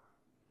for?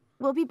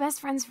 We'll be best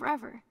friends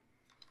forever.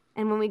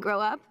 And when we grow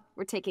up,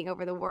 we're taking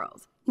over the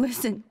world.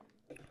 Listen,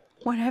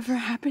 whatever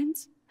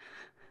happens,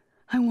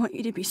 I want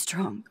you to be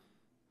strong.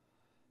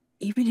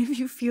 Even if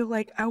you feel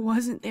like I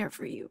wasn't there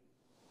for you.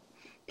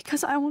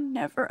 Because I will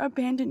never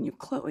abandon you,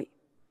 Chloe.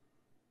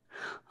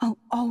 I'll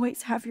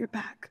always have your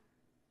back.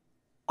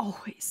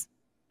 Always.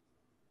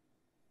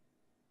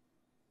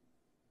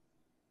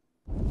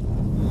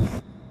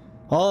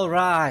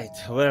 Alright,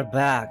 we're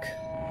back.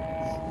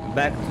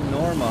 Back to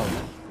normal.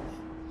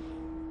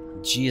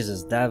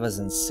 Jesus, that was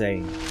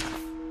insane.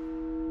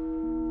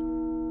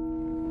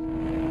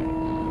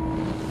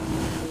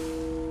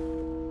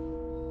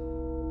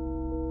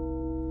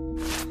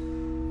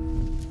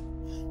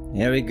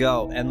 Here we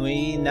go, and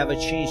we never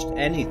changed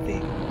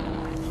anything.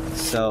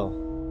 So,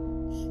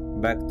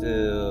 back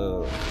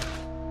to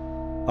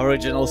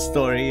original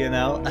story, you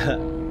know?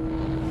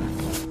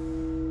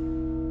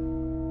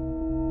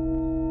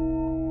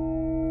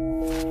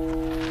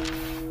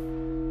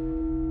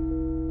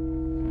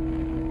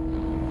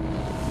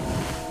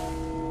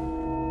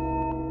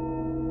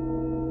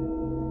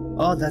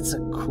 Oh, that's a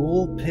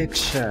cool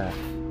picture.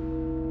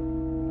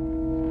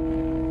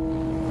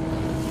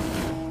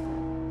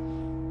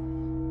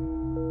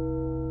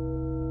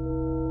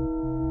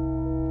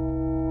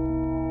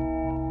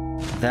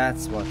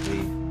 That's what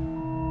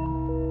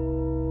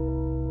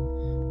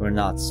we're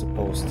not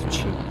supposed to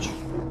change.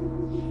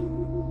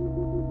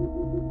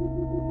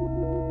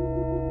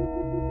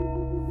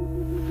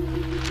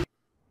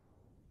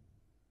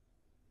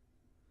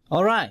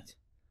 All right,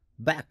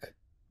 back.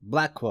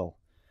 Blackwell.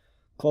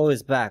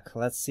 Chloe's back.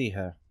 Let's see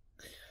her.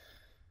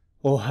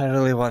 Oh, I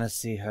really want to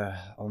see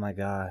her. Oh my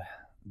god.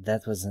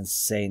 That was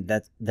insane.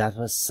 That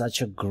was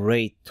such a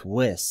great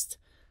twist.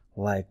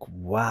 Like,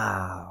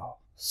 wow.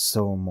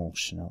 So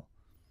emotional.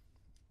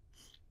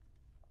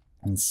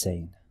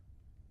 Insane.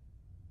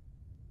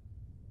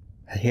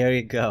 Here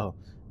you go.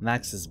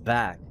 Max is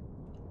back.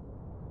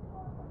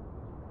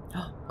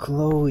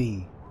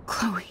 Chloe.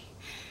 Chloe,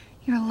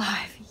 you're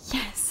alive.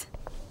 Yes.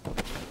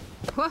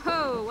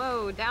 Whoa,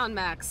 whoa, down,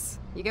 Max.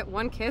 You get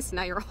one kiss,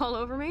 now you're all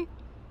over me?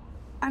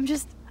 I'm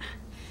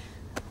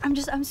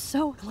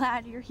so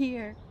glad you're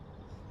here.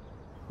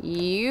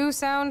 You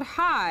sound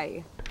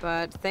high,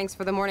 but thanks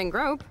for the morning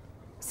grope.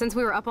 Since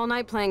we were up all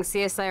night playing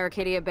CSI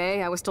Arcadia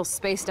Bay, I was still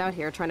spaced out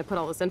here trying to put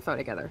all this info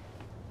together.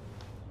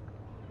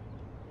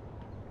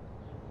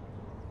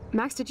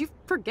 Max, did you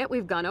forget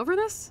we've gone over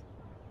this?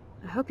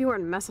 I hope you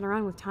weren't messing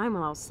around with time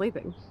while I was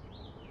sleeping.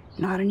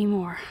 Not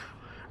anymore.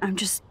 I'm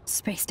just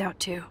spaced out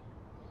too.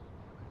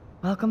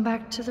 Welcome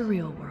back to the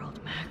real world,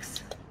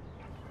 Max.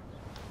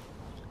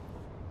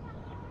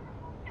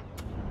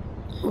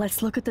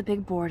 Let's look at the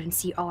big board and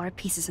see all our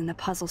pieces in the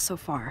puzzle so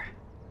far.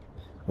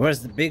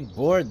 Where's the big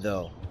board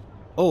though?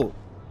 Oh,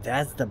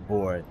 that's the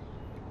board.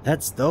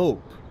 That's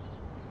dope.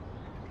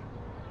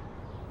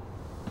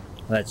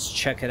 Let's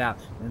check it out.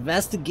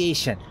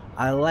 Investigation.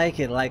 I like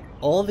it. Like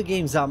all the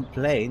games I'm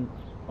playing,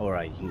 or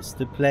I used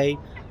to play,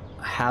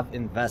 have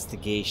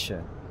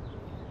investigation.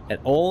 It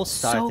all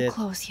started So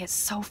close yet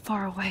so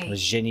far away. with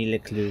Jenny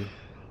Leclerc.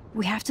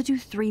 We have to do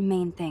 3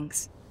 main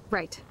things.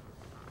 Right.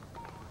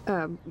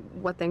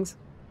 What things?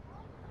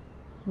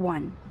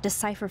 1.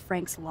 Decipher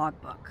Frank's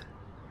logbook.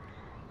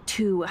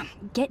 2.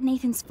 Get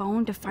Nathan's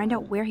phone to find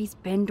out where he's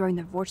been during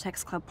the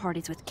Vortex Club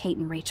parties with Kate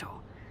and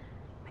Rachel.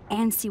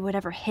 And see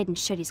whatever hidden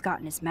shit he's got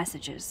in his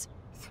messages.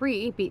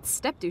 3. Beat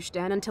Stepdouche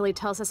Dan until he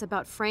tells us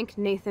about Frank,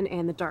 Nathan,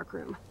 and the dark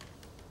room.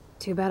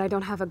 Too bad I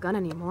don't have a gun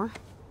anymore.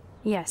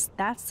 Yes,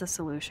 that's the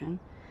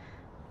solution.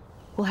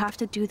 We'll have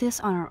to do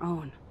this on our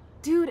own.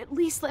 Dude, at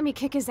least let me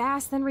kick his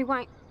ass, then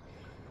rewind.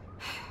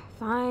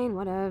 Fine,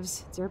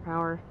 whatevs. It's your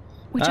power.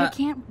 Which I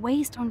can't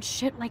waste on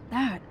shit like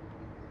that.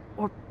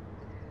 Or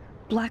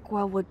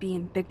Blackwell would be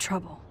in big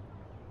trouble.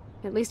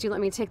 At least you let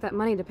me take that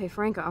money to pay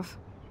Frank off.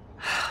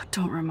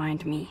 Don't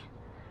remind me.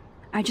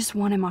 I just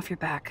want him off your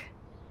back.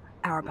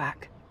 Our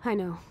back. I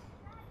know.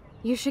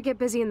 You should get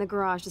busy in the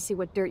garage to see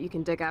what dirt you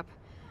can dig up.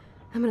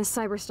 I'm gonna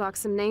cyberstalk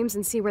some names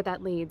and see where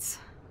that leads.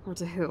 Or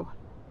to who.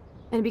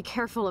 And be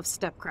careful of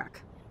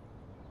Stepcrack.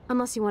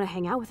 Unless you want to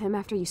hang out with him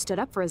after you stood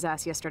up for his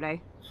ass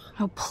yesterday.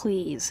 Oh,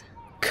 please.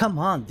 Come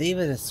on,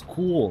 David is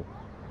cool.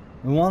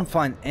 We won't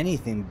find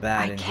anything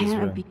bad in his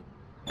room.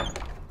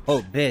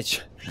 Oh,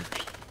 bitch.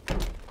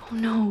 Oh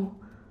no.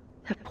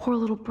 That poor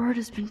little bird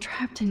has been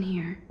trapped in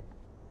here.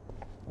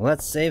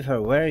 Let's save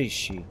her. Where is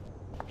she?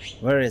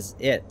 Where is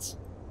it?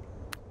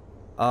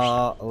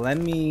 Let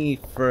me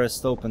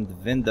first open the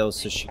window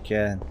so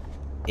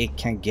it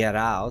can get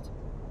out.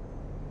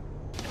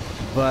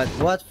 But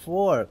what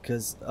for?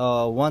 Cause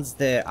once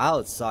they're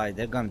outside,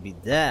 they're gonna be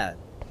dead.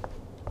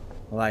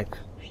 Like,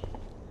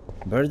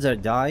 birds are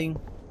dying.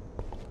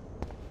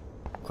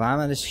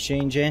 Climate is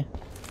changing.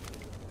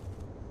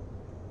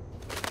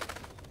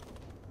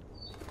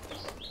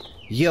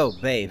 Yo,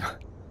 babe.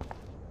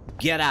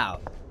 Get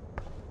out.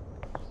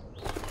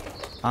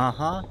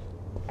 Uh-huh.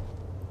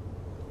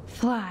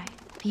 Fly.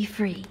 Be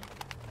free.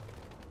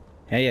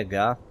 Here you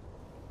go.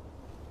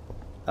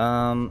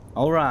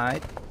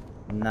 Alright.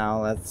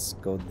 Now let's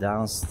go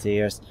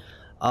downstairs.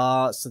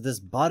 So this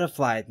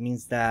butterfly, it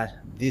means that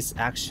this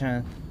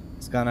action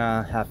is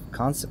gonna have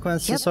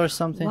consequences or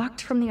something?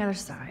 Locked from the other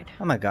side.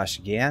 Oh my gosh,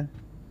 again?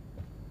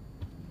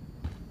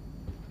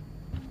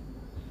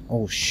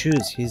 Oh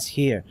shoot, he's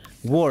here.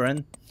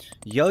 Warren.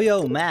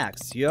 Yo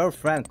Max, your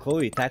friend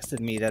Chloe texted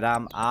me that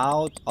I'm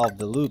out of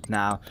the loop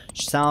now.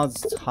 She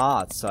sounds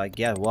hot, so I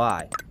get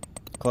why.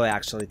 Chloe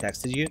actually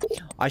texted you?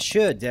 I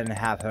sure didn't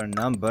have her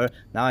number.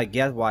 Now I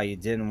get why you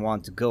didn't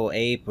want to go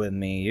ape with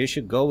me. You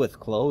should go with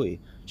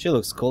Chloe. She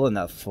looks cool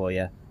enough for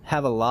you.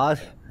 Have a lot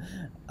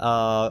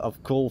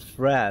of cool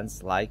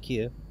friends like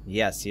you.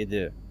 Yes, you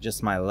do.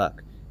 Just my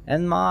luck.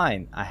 And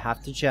mine. I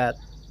have to chat.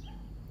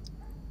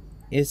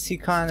 Is he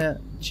kinda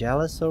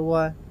jealous or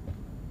what?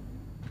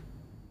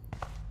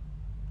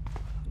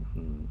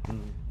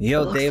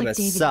 Yo, Looks David, like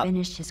David sup?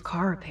 finished his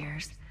car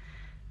repairs.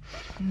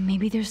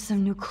 Maybe there's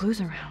some new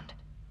clues around.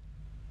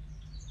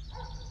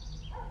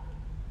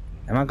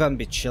 Am I gonna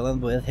be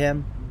chilling with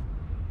him?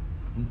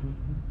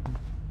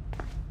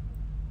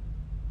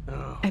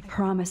 I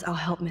promise I'll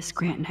help Miss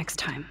Grant next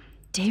time.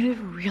 David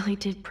really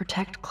did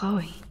protect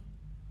Chloe.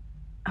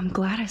 I'm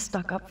glad I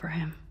stuck up for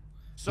him.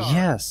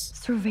 Yes.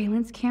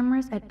 Surveillance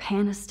cameras at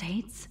Pan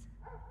Estates?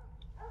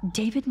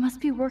 David must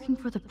be working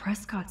for the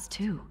Prescotts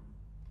too.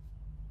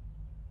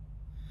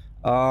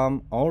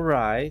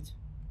 Alright.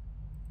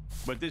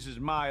 But this is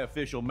my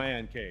official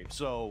man cave,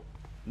 so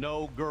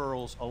no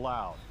girls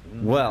allowed.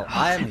 Well,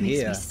 I am That makes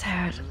here. me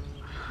sad.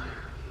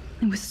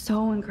 It was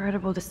so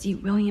incredible to see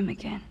William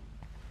again.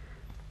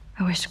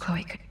 I wish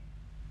Chloe could.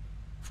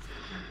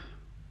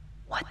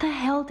 What the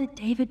hell did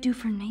David do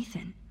for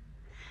Nathan?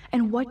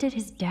 And what did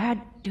his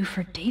dad do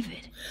for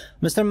David?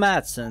 Mr.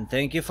 Madsen,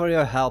 thank you for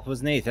your help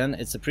with Nathan.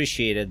 It's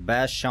appreciated.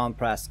 Best, Sean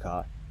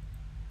Prescott.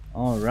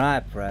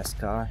 Alright,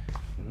 Prescott.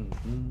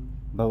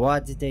 But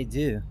what did they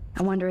do?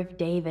 I wonder if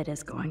David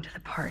is going to the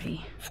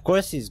party. Of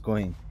course he's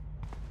going.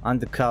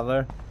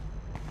 Undercover.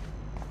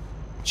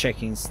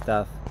 Checking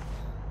stuff.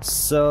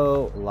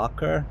 So,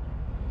 locker?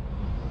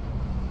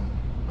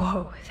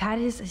 Whoa, that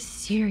is a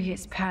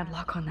serious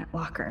padlock on that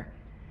locker.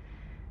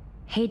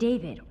 Hey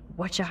David,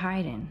 what you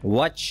hiding?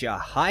 What you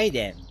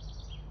hiding?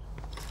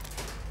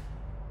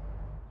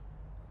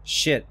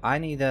 Shit, I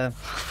need a...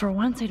 For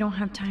once I don't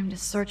have time to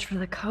search for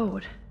the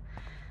code.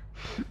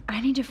 I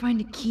need to find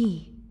a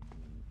key.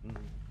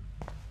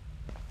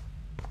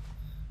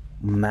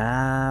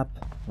 map.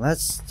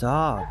 Let's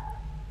stop.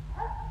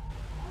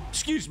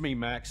 Excuse me,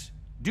 Max.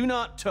 Do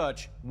not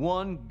touch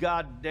one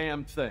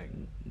goddamn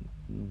thing.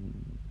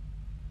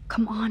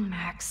 Come on,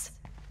 Max.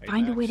 Hey,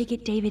 Find a Max. way to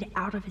get David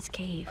out of his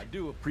cave. I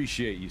do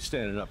appreciate you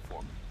standing up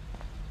for me.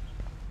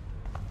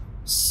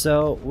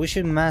 So we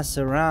should mess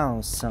around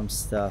with some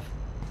stuff.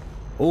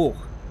 Oh,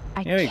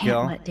 here we I go.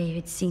 can't let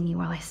David see me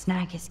while I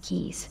snag his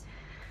keys.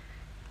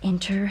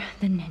 Enter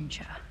the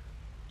ninja.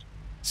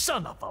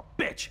 Son of a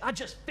bitch! I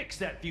just fixed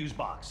that fuse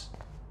box.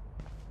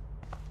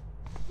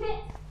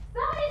 Somebody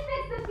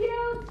fix the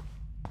fuse!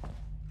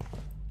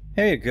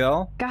 Here you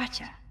go.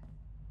 Gotcha.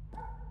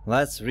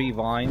 Let's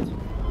rewind.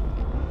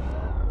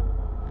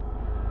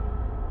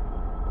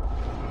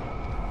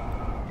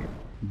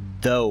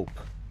 Dope.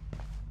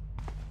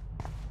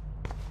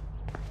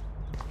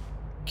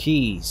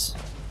 Keys.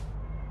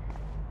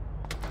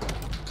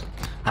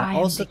 I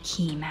am the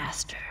key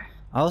master.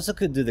 I also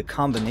could do the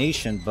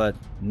combination, but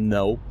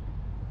no.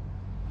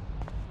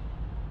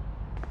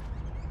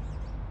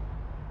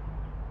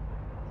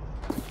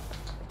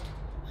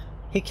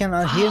 He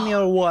cannot hear me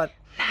or what?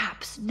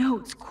 Maps,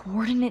 notes,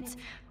 coordinates,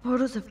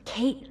 photos of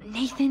Kate,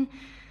 Nathan.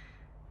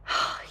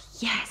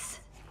 Yes.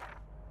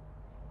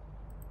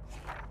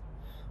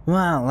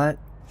 Wow, like,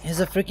 he's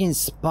a freaking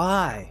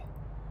spy.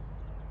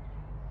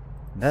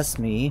 That's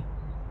me.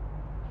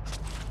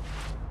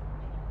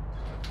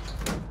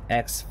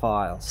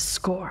 X-Files.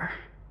 Score.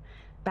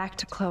 Back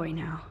to Chloe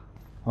now.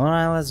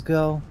 Alright, let's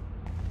go.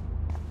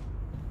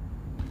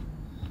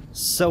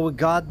 So we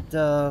got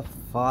the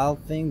file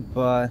thing,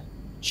 but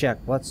check.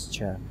 What's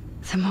check?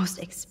 The most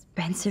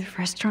expensive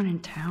restaurant in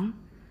town?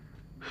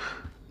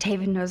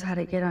 David knows how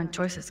to get on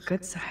Joyce's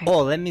good side.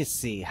 Oh, let me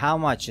see. How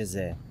much is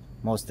it?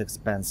 Most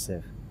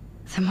expensive.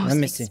 The most Let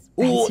me see.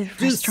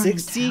 expensive restaurant in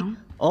 260? town?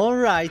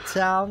 Alright,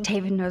 town.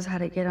 David knows how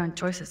to get on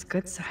Joyce's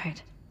good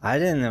side. I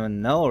didn't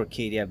even know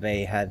Arcadia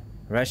Bay had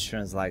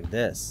restaurants like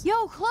this.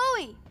 Yo,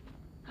 Chloe!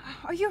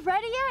 Are you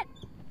ready yet?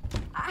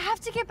 I have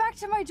to get back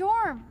to my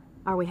dorm.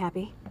 Are we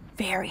happy?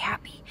 Very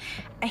happy.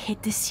 I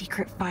hit the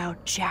secret file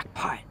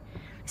jackpot.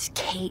 It's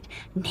Kate,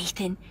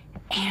 Nathan,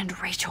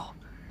 and Rachel.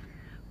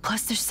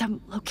 Plus there's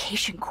some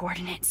location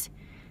coordinates.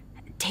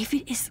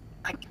 David is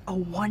like a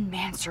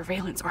one-man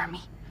surveillance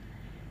army.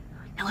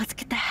 Now let's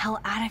get the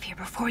hell out of here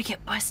before we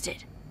get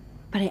busted.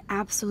 But I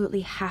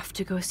absolutely have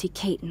to go see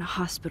Kate in the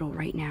hospital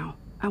right now.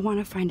 I want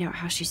to find out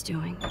how she's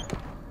doing.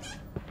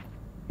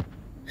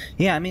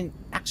 Yeah, I mean,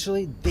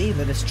 actually,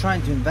 David is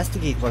trying to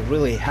investigate what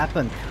really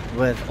happened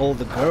with all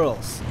the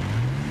girls.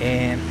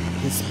 And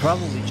he's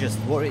probably just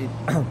worried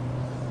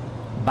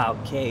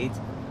about Kate.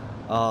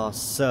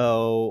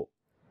 So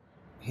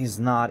he's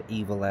not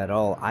evil at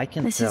all. I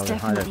can This tell is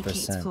definitely 100%.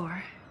 Kate's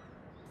floor.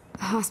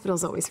 The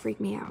hospitals always freak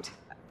me out.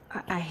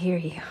 I hear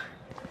you.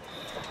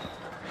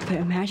 But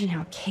imagine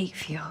how Kate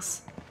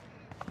feels.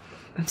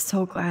 I'm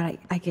so glad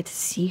I get to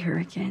see her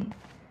again.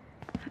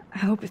 I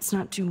hope it's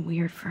not too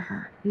weird for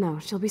her. No,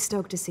 she'll be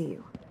stoked to see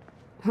you.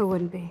 Who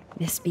wouldn't be?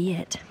 This be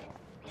it.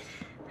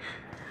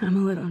 I'm a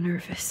little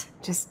nervous.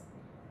 Just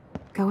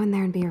go in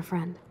there and be your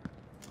friend.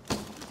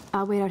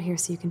 I'll wait out here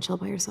so you can chill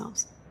by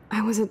yourselves.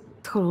 I was a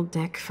total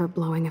dick for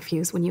blowing a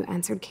fuse when you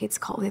answered Kate's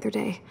call the other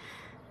day.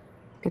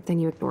 Good thing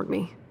you ignored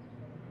me.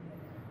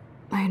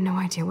 I had no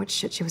idea what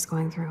shit she was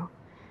going through.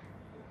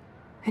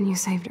 And you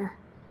saved her.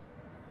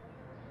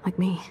 Like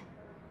me.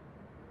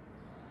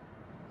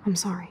 I'm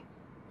sorry.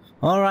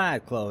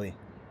 Alright, Chloe.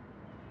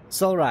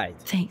 It's alright.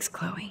 Thanks,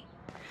 Chloe.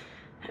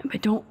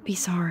 But don't be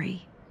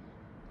sorry.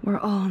 We're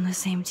all on the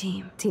same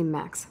team. Team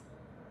Max.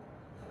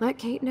 Let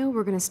Kate know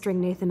we're gonna string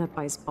Nathan up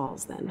by his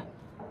balls then.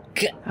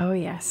 Oh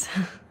yes,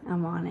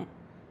 I'm on it.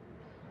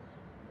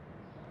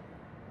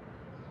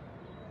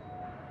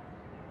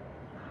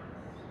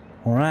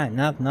 Alright,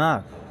 knock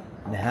knock.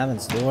 The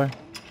heaven's door.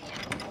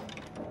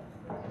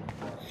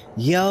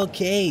 Yo,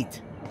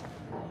 Kate!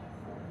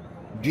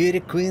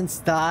 Beauty queen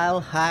style,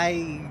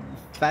 high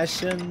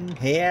fashion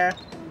hair,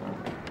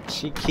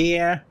 chic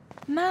hair.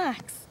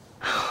 Max!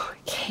 Oh,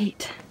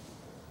 Kate.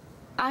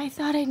 I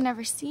thought I'd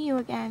never see you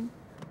again.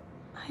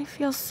 I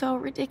feel so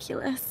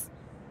ridiculous.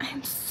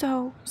 I'm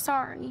so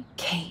sorry.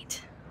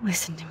 Kate,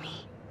 listen to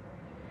me.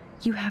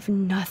 You have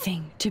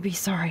nothing to be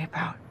sorry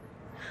about.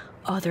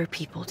 Other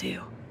people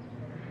do.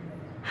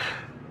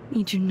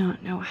 You do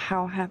not know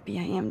how happy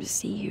I am to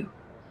see you.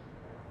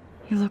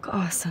 You look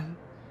awesome.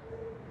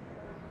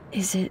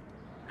 Is it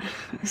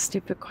a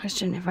stupid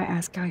question if I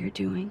ask how you're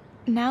doing?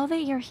 Now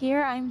that you're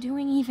here, I'm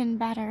doing even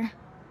better.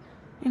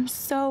 I'm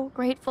so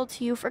grateful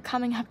to you for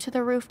coming up to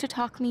the roof to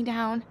talk me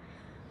down.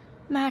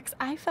 Max,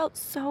 I felt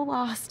so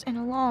lost and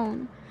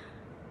alone.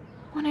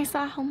 When I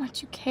saw how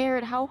much you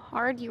cared, how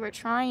hard you were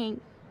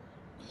trying,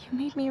 you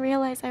made me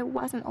realize I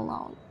wasn't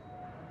alone.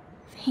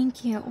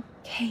 Thank you.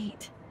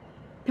 Kate,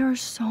 there are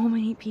so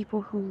many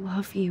people who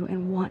love you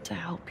and want to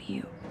help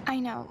you. I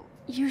know.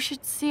 You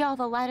should see all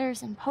the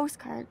letters and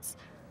postcards.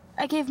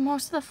 I gave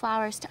most of the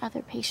flowers to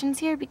other patients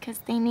here because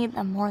they need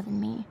them more than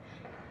me.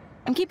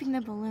 I'm keeping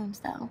the balloons,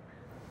 though.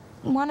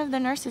 One of the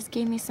nurses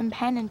gave me some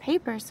pen and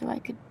paper so I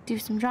could do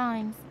some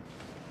drawings.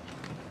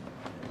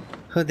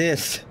 Who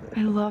this?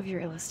 I love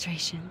your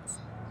illustrations.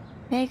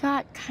 They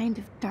got kind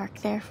of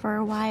dark there for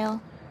a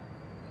while.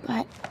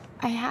 But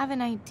I have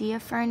an idea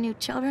for a new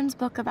children's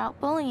book about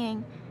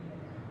bullying.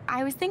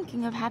 I was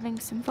thinking of having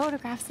some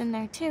photographs in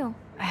there, too.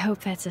 I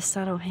hope that's a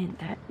subtle hint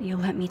that you'll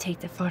let me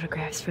take the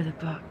photographs for the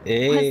book.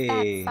 Was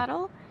that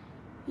subtle?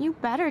 You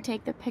better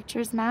take the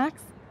pictures,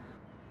 Max.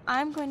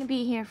 I'm going to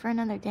be here for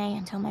another day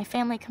until my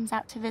family comes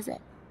out to visit.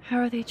 How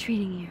are they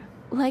treating you?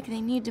 Like they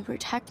need to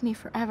protect me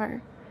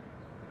forever.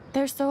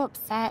 They're so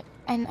upset,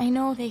 and I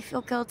know they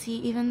feel guilty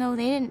even though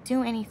they didn't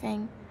do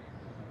anything.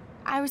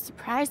 I was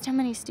surprised how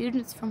many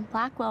students from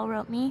Blackwell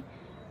wrote me.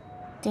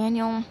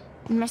 Daniel,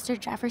 Mr.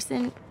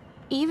 Jefferson,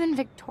 even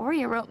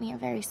Victoria wrote me a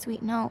very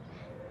sweet note.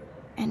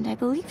 And I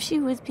believe she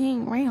was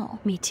being real.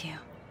 Me too.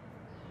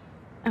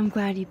 I'm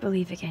glad you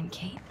believe again,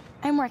 Kate.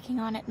 I'm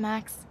working on it,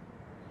 Max.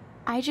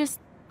 I just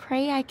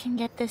pray I can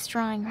get this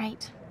drawing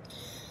right.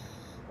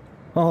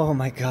 Oh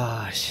my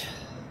gosh.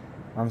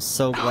 I'm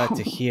so glad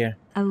to hear.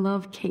 I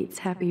love Kate's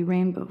happy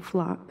rainbow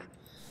flock.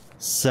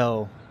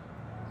 So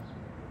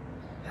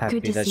happy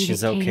Good to that see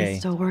she's that Kate okay. is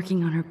still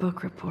working on her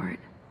book report.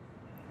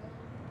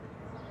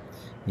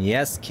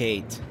 Yes,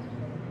 Kate.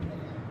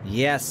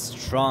 Yes,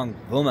 strong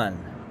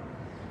woman.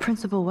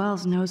 Principal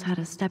Wells knows how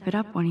to step it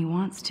up when he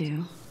wants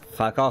to.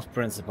 Fuck off,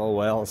 Principal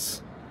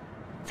Wells.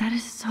 That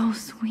is so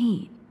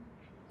sweet.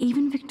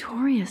 Even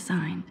Victoria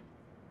signed.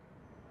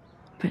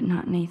 But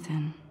not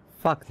Nathan.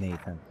 Fuck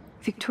Nathan.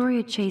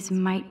 Victoria Chase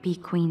might be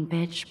queen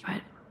bitch,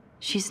 but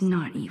she's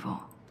not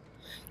evil.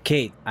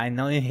 Kate, I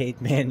know you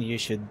hate me and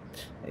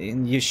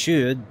you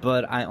should,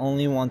 but I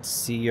only want to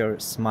see your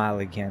smile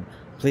again.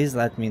 Please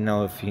let me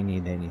know if you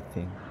need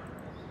anything.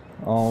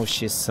 Oh,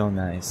 she's so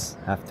nice,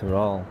 after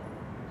all.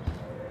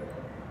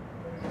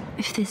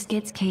 If this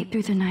gets Kate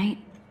through the night,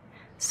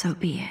 so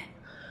be it.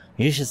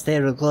 You should stay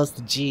real close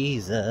to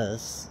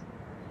Jesus.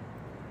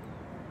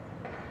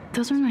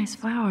 Those are nice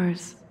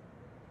flowers.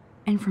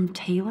 And from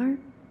Taylor?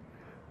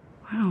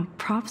 Wow,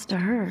 props to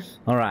her.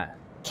 Alright.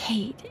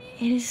 Kate,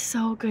 it is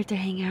so good to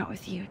hang out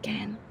with you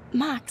again.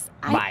 Max,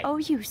 I owe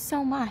you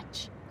so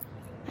much.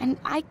 And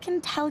I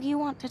can tell you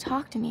want to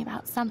talk to me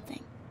about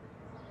something.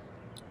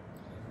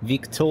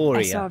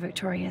 Victoria. I saw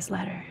Victoria's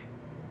letter.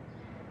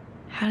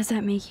 How does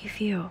that make you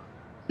feel?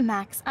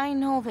 Max, I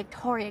know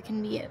Victoria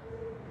can be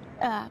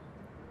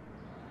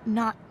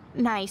not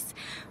nice,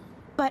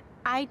 but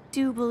I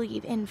do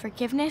believe in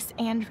forgiveness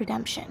and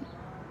redemption.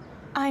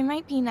 I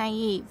might be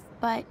naive,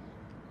 but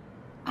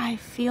I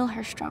feel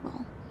her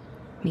struggle.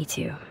 Me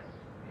too.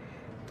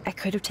 I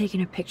could have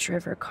taken a picture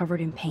of her covered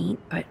in paint,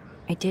 but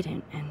I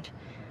didn't, and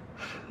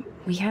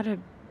we had a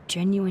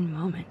genuine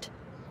moment.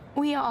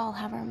 We all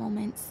have our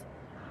moments.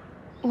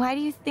 Why do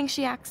you think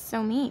she acts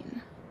so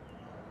mean?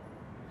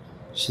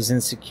 She's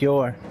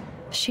insecure.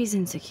 She's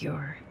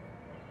insecure.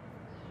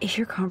 If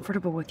you're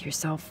comfortable with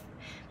yourself,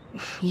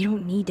 you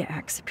don't need to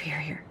act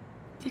superior.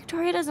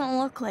 Victoria doesn't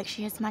look like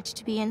she has much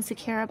to be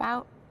insecure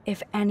about.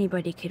 If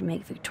anybody could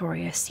make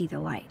Victoria see the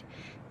light,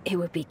 it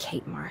would be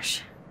Kate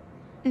Marsh.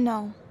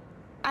 No.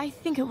 I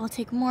think it will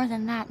take more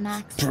than that,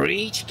 Max.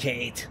 Preach,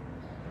 Kate.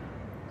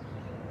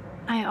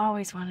 I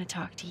always want to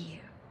talk to you.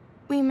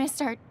 We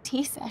missed our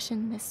tea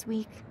session this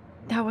week.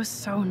 That was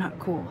so not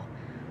cool.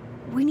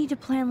 We need to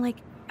plan, like,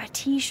 a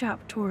tea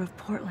shop tour of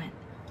Portland.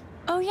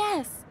 Oh,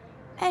 yes.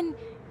 And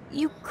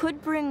you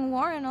could bring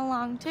Warren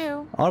along,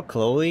 too. Or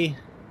Chloe.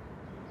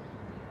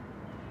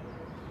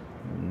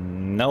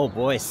 No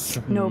boys,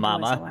 no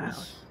mama.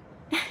 Boys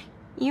allowed.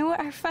 You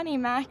are funny,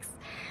 Max.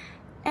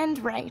 And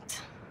right.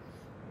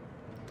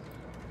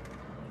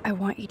 I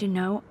want you to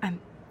know I'm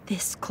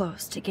this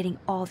close to getting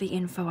all the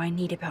info I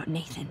need about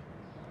Nathan.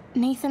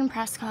 Nathan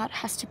Prescott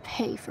has to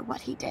pay for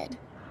what he did.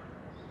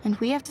 And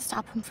we have to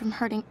stop him from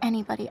hurting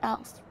anybody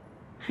else.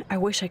 I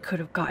wish I could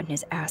have gotten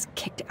his ass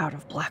kicked out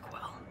of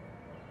Blackwell.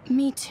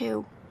 Me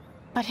too.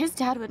 But his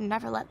dad would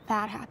never let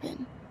that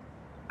happen.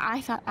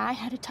 I thought I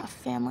had a tough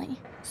family.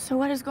 So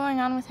what is going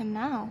on with him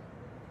now?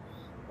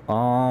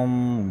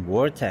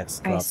 Vortex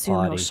Club I assume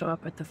party. he'll show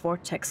up at the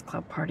Vortex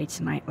Club party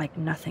tonight like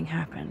nothing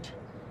happened.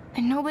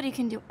 And nobody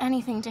can do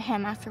anything to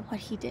him after what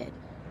he did.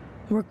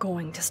 We're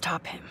going to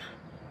stop him.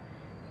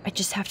 I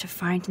just have to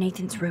find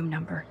Nathan's room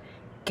number,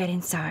 get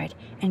inside,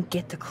 and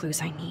get the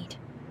clues I need.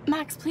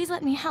 Max, please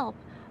let me help.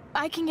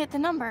 I can get the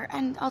number,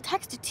 and I'll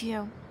text it to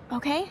you,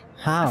 okay?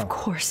 How? Of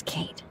course,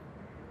 Kate.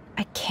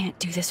 I can't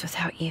do this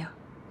without you.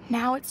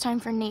 Now it's time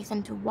for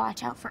Nathan to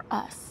watch out for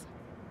us.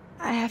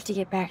 I have to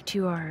get back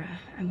to our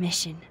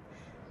mission.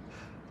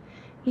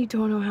 You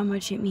don't know how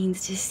much it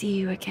means to see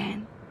you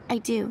again. I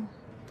do.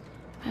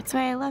 That's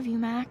why I love you,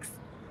 Max.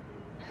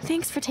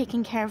 Thanks for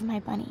taking care of my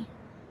bunny.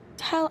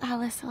 Tell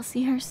Alice I'll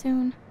see her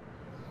soon.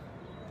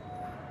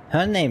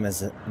 Her name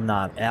is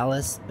not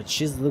Alice, but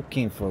she's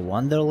looking for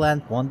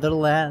Wonderland.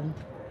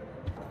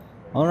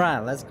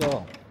 Alright, let's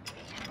go.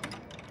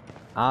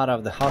 Out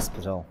of the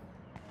hospital.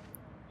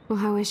 Well,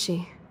 how is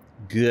she?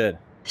 Good.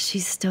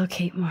 She's still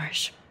Kate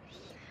Marsh.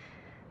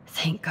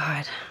 Thank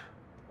God.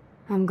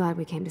 I'm glad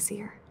we came to see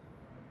her.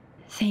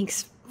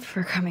 Thanks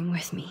for coming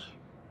with me.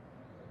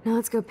 Now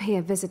let's go pay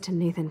a visit to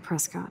Nathan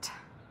Prescott.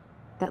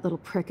 That little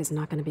prick is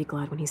not going to be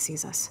glad when he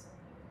sees us.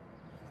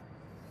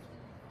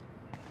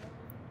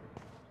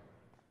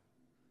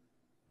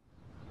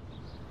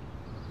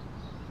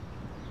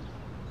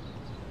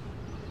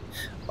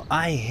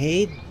 I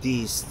hate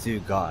these two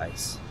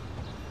guys.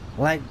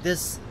 Like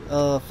this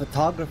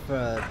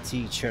photographer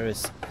teacher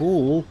is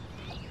cool.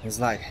 He's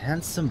like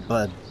handsome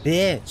but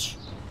bitch.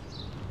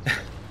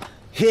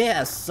 He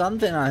has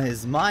something on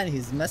his mind.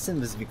 He's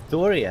messing with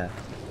Victoria.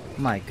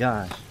 Oh my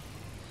gosh.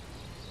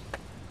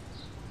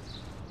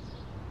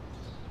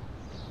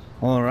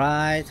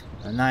 Alright,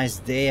 a nice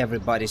day,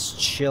 everybody's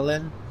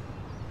chilling.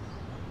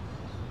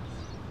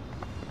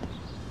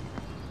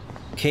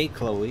 Okay,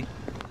 Chloe.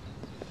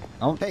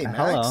 Oh, hey, Max.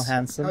 hello,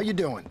 handsome. How you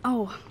doing?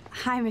 Oh,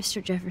 hi,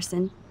 Mr.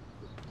 Jefferson.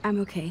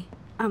 I'm okay.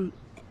 And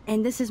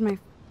this is my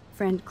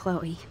friend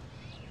Chloe.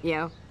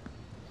 Yeah.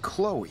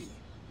 Chloe?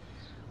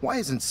 Why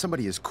isn't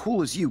somebody as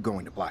cool as you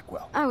going to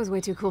Blackwell? I was way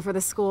too cool for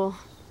this school.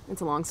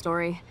 It's a long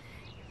story.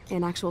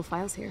 In actual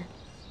files here.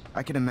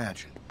 I can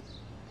imagine.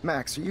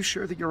 Max, are you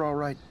sure that you're all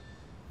right?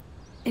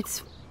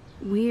 It's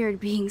weird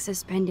being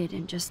suspended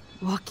and just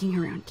walking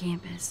around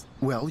campus.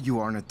 Well, you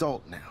are an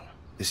adult now.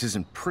 This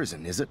isn't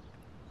prison, is it?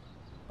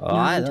 Oh,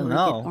 I don't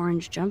know. Get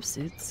orange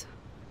jumpsuits.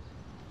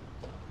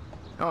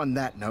 On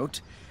that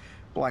note,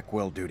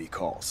 Blackwell duty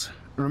calls.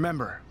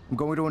 Remember, I'm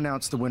going to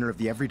announce the winner of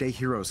the Everyday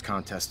Heroes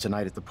contest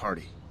tonight at the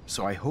party,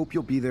 so I hope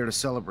you'll be there to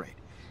celebrate,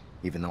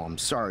 even though I'm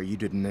sorry you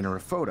didn't enter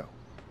a photo.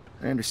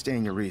 I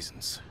understand your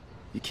reasons.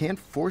 You can't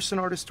force an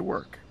artist to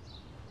work.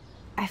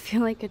 I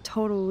feel like a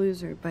total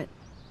loser, but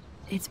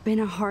it's been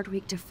a hard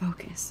week to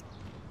focus.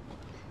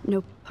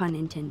 No pun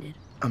intended.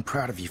 I'm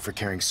proud of you for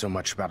caring so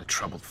much about a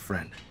troubled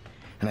friend,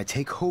 and I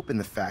take hope in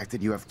the fact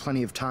that you have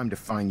plenty of time to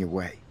find your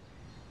way.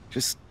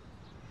 Just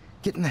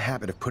get in the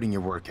habit of putting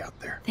your work out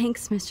there.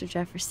 Thanks, Mr.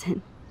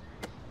 Jefferson.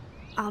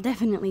 I'll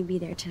definitely be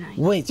there tonight.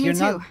 Wait, Me you're too.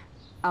 not...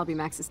 I'll be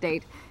Max's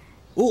date.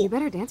 Ooh. You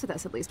better dance with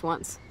us at least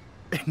once.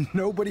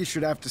 Nobody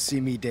should have to see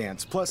me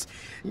dance. Plus,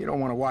 you don't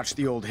want to watch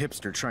the old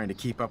hipster trying to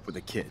keep up with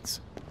the kids.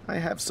 I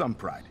have some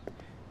pride.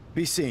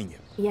 Be seeing you.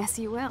 Yes,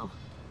 you will.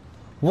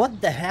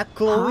 What the heck,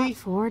 Chloe? Hot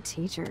for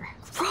teacher.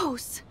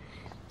 Gross!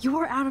 You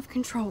are out of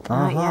control.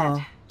 Not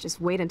yet. Just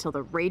wait until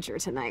the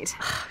rager tonight.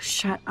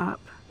 Shut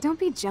up. Don't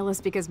be jealous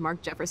because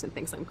Mark Jefferson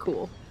thinks I'm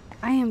cool.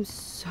 I am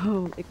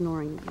so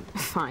ignoring you.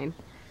 Fine.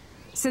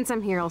 Since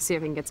I'm here, I'll see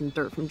if I can get some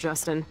dirt from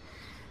Justin.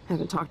 I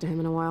haven't talked to him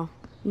in a while.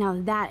 Now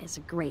that is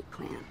a great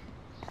plan.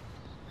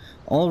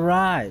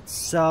 Alright,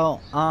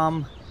 so,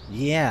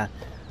 yeah.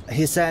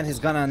 He said he's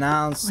gonna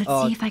announce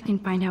Let's see if I can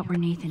find out where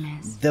Nathan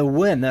is. the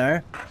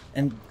winner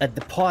and at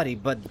the party,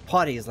 but the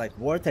party is like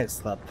Vortex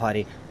Club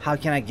party. How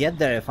can I get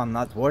there if I'm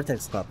not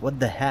Vortex Club? What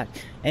the heck?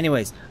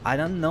 Anyways, I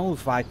don't know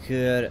if I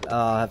could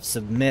have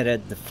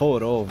submitted the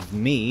photo of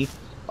me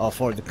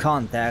for the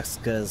contacts,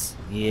 because,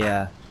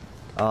 yeah,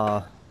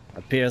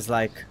 appears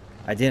like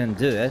I didn't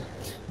do it,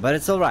 but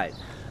it's alright.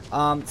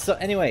 So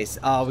anyways,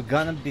 we're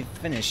gonna be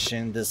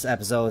finishing this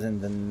episode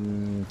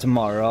in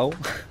tomorrow.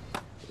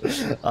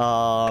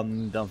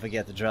 Don't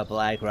forget to drop a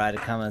like, write a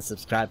comment,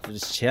 subscribe to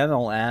this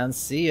channel, and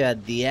see you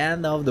at the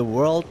end of the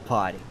world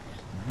party.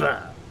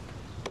 Bye.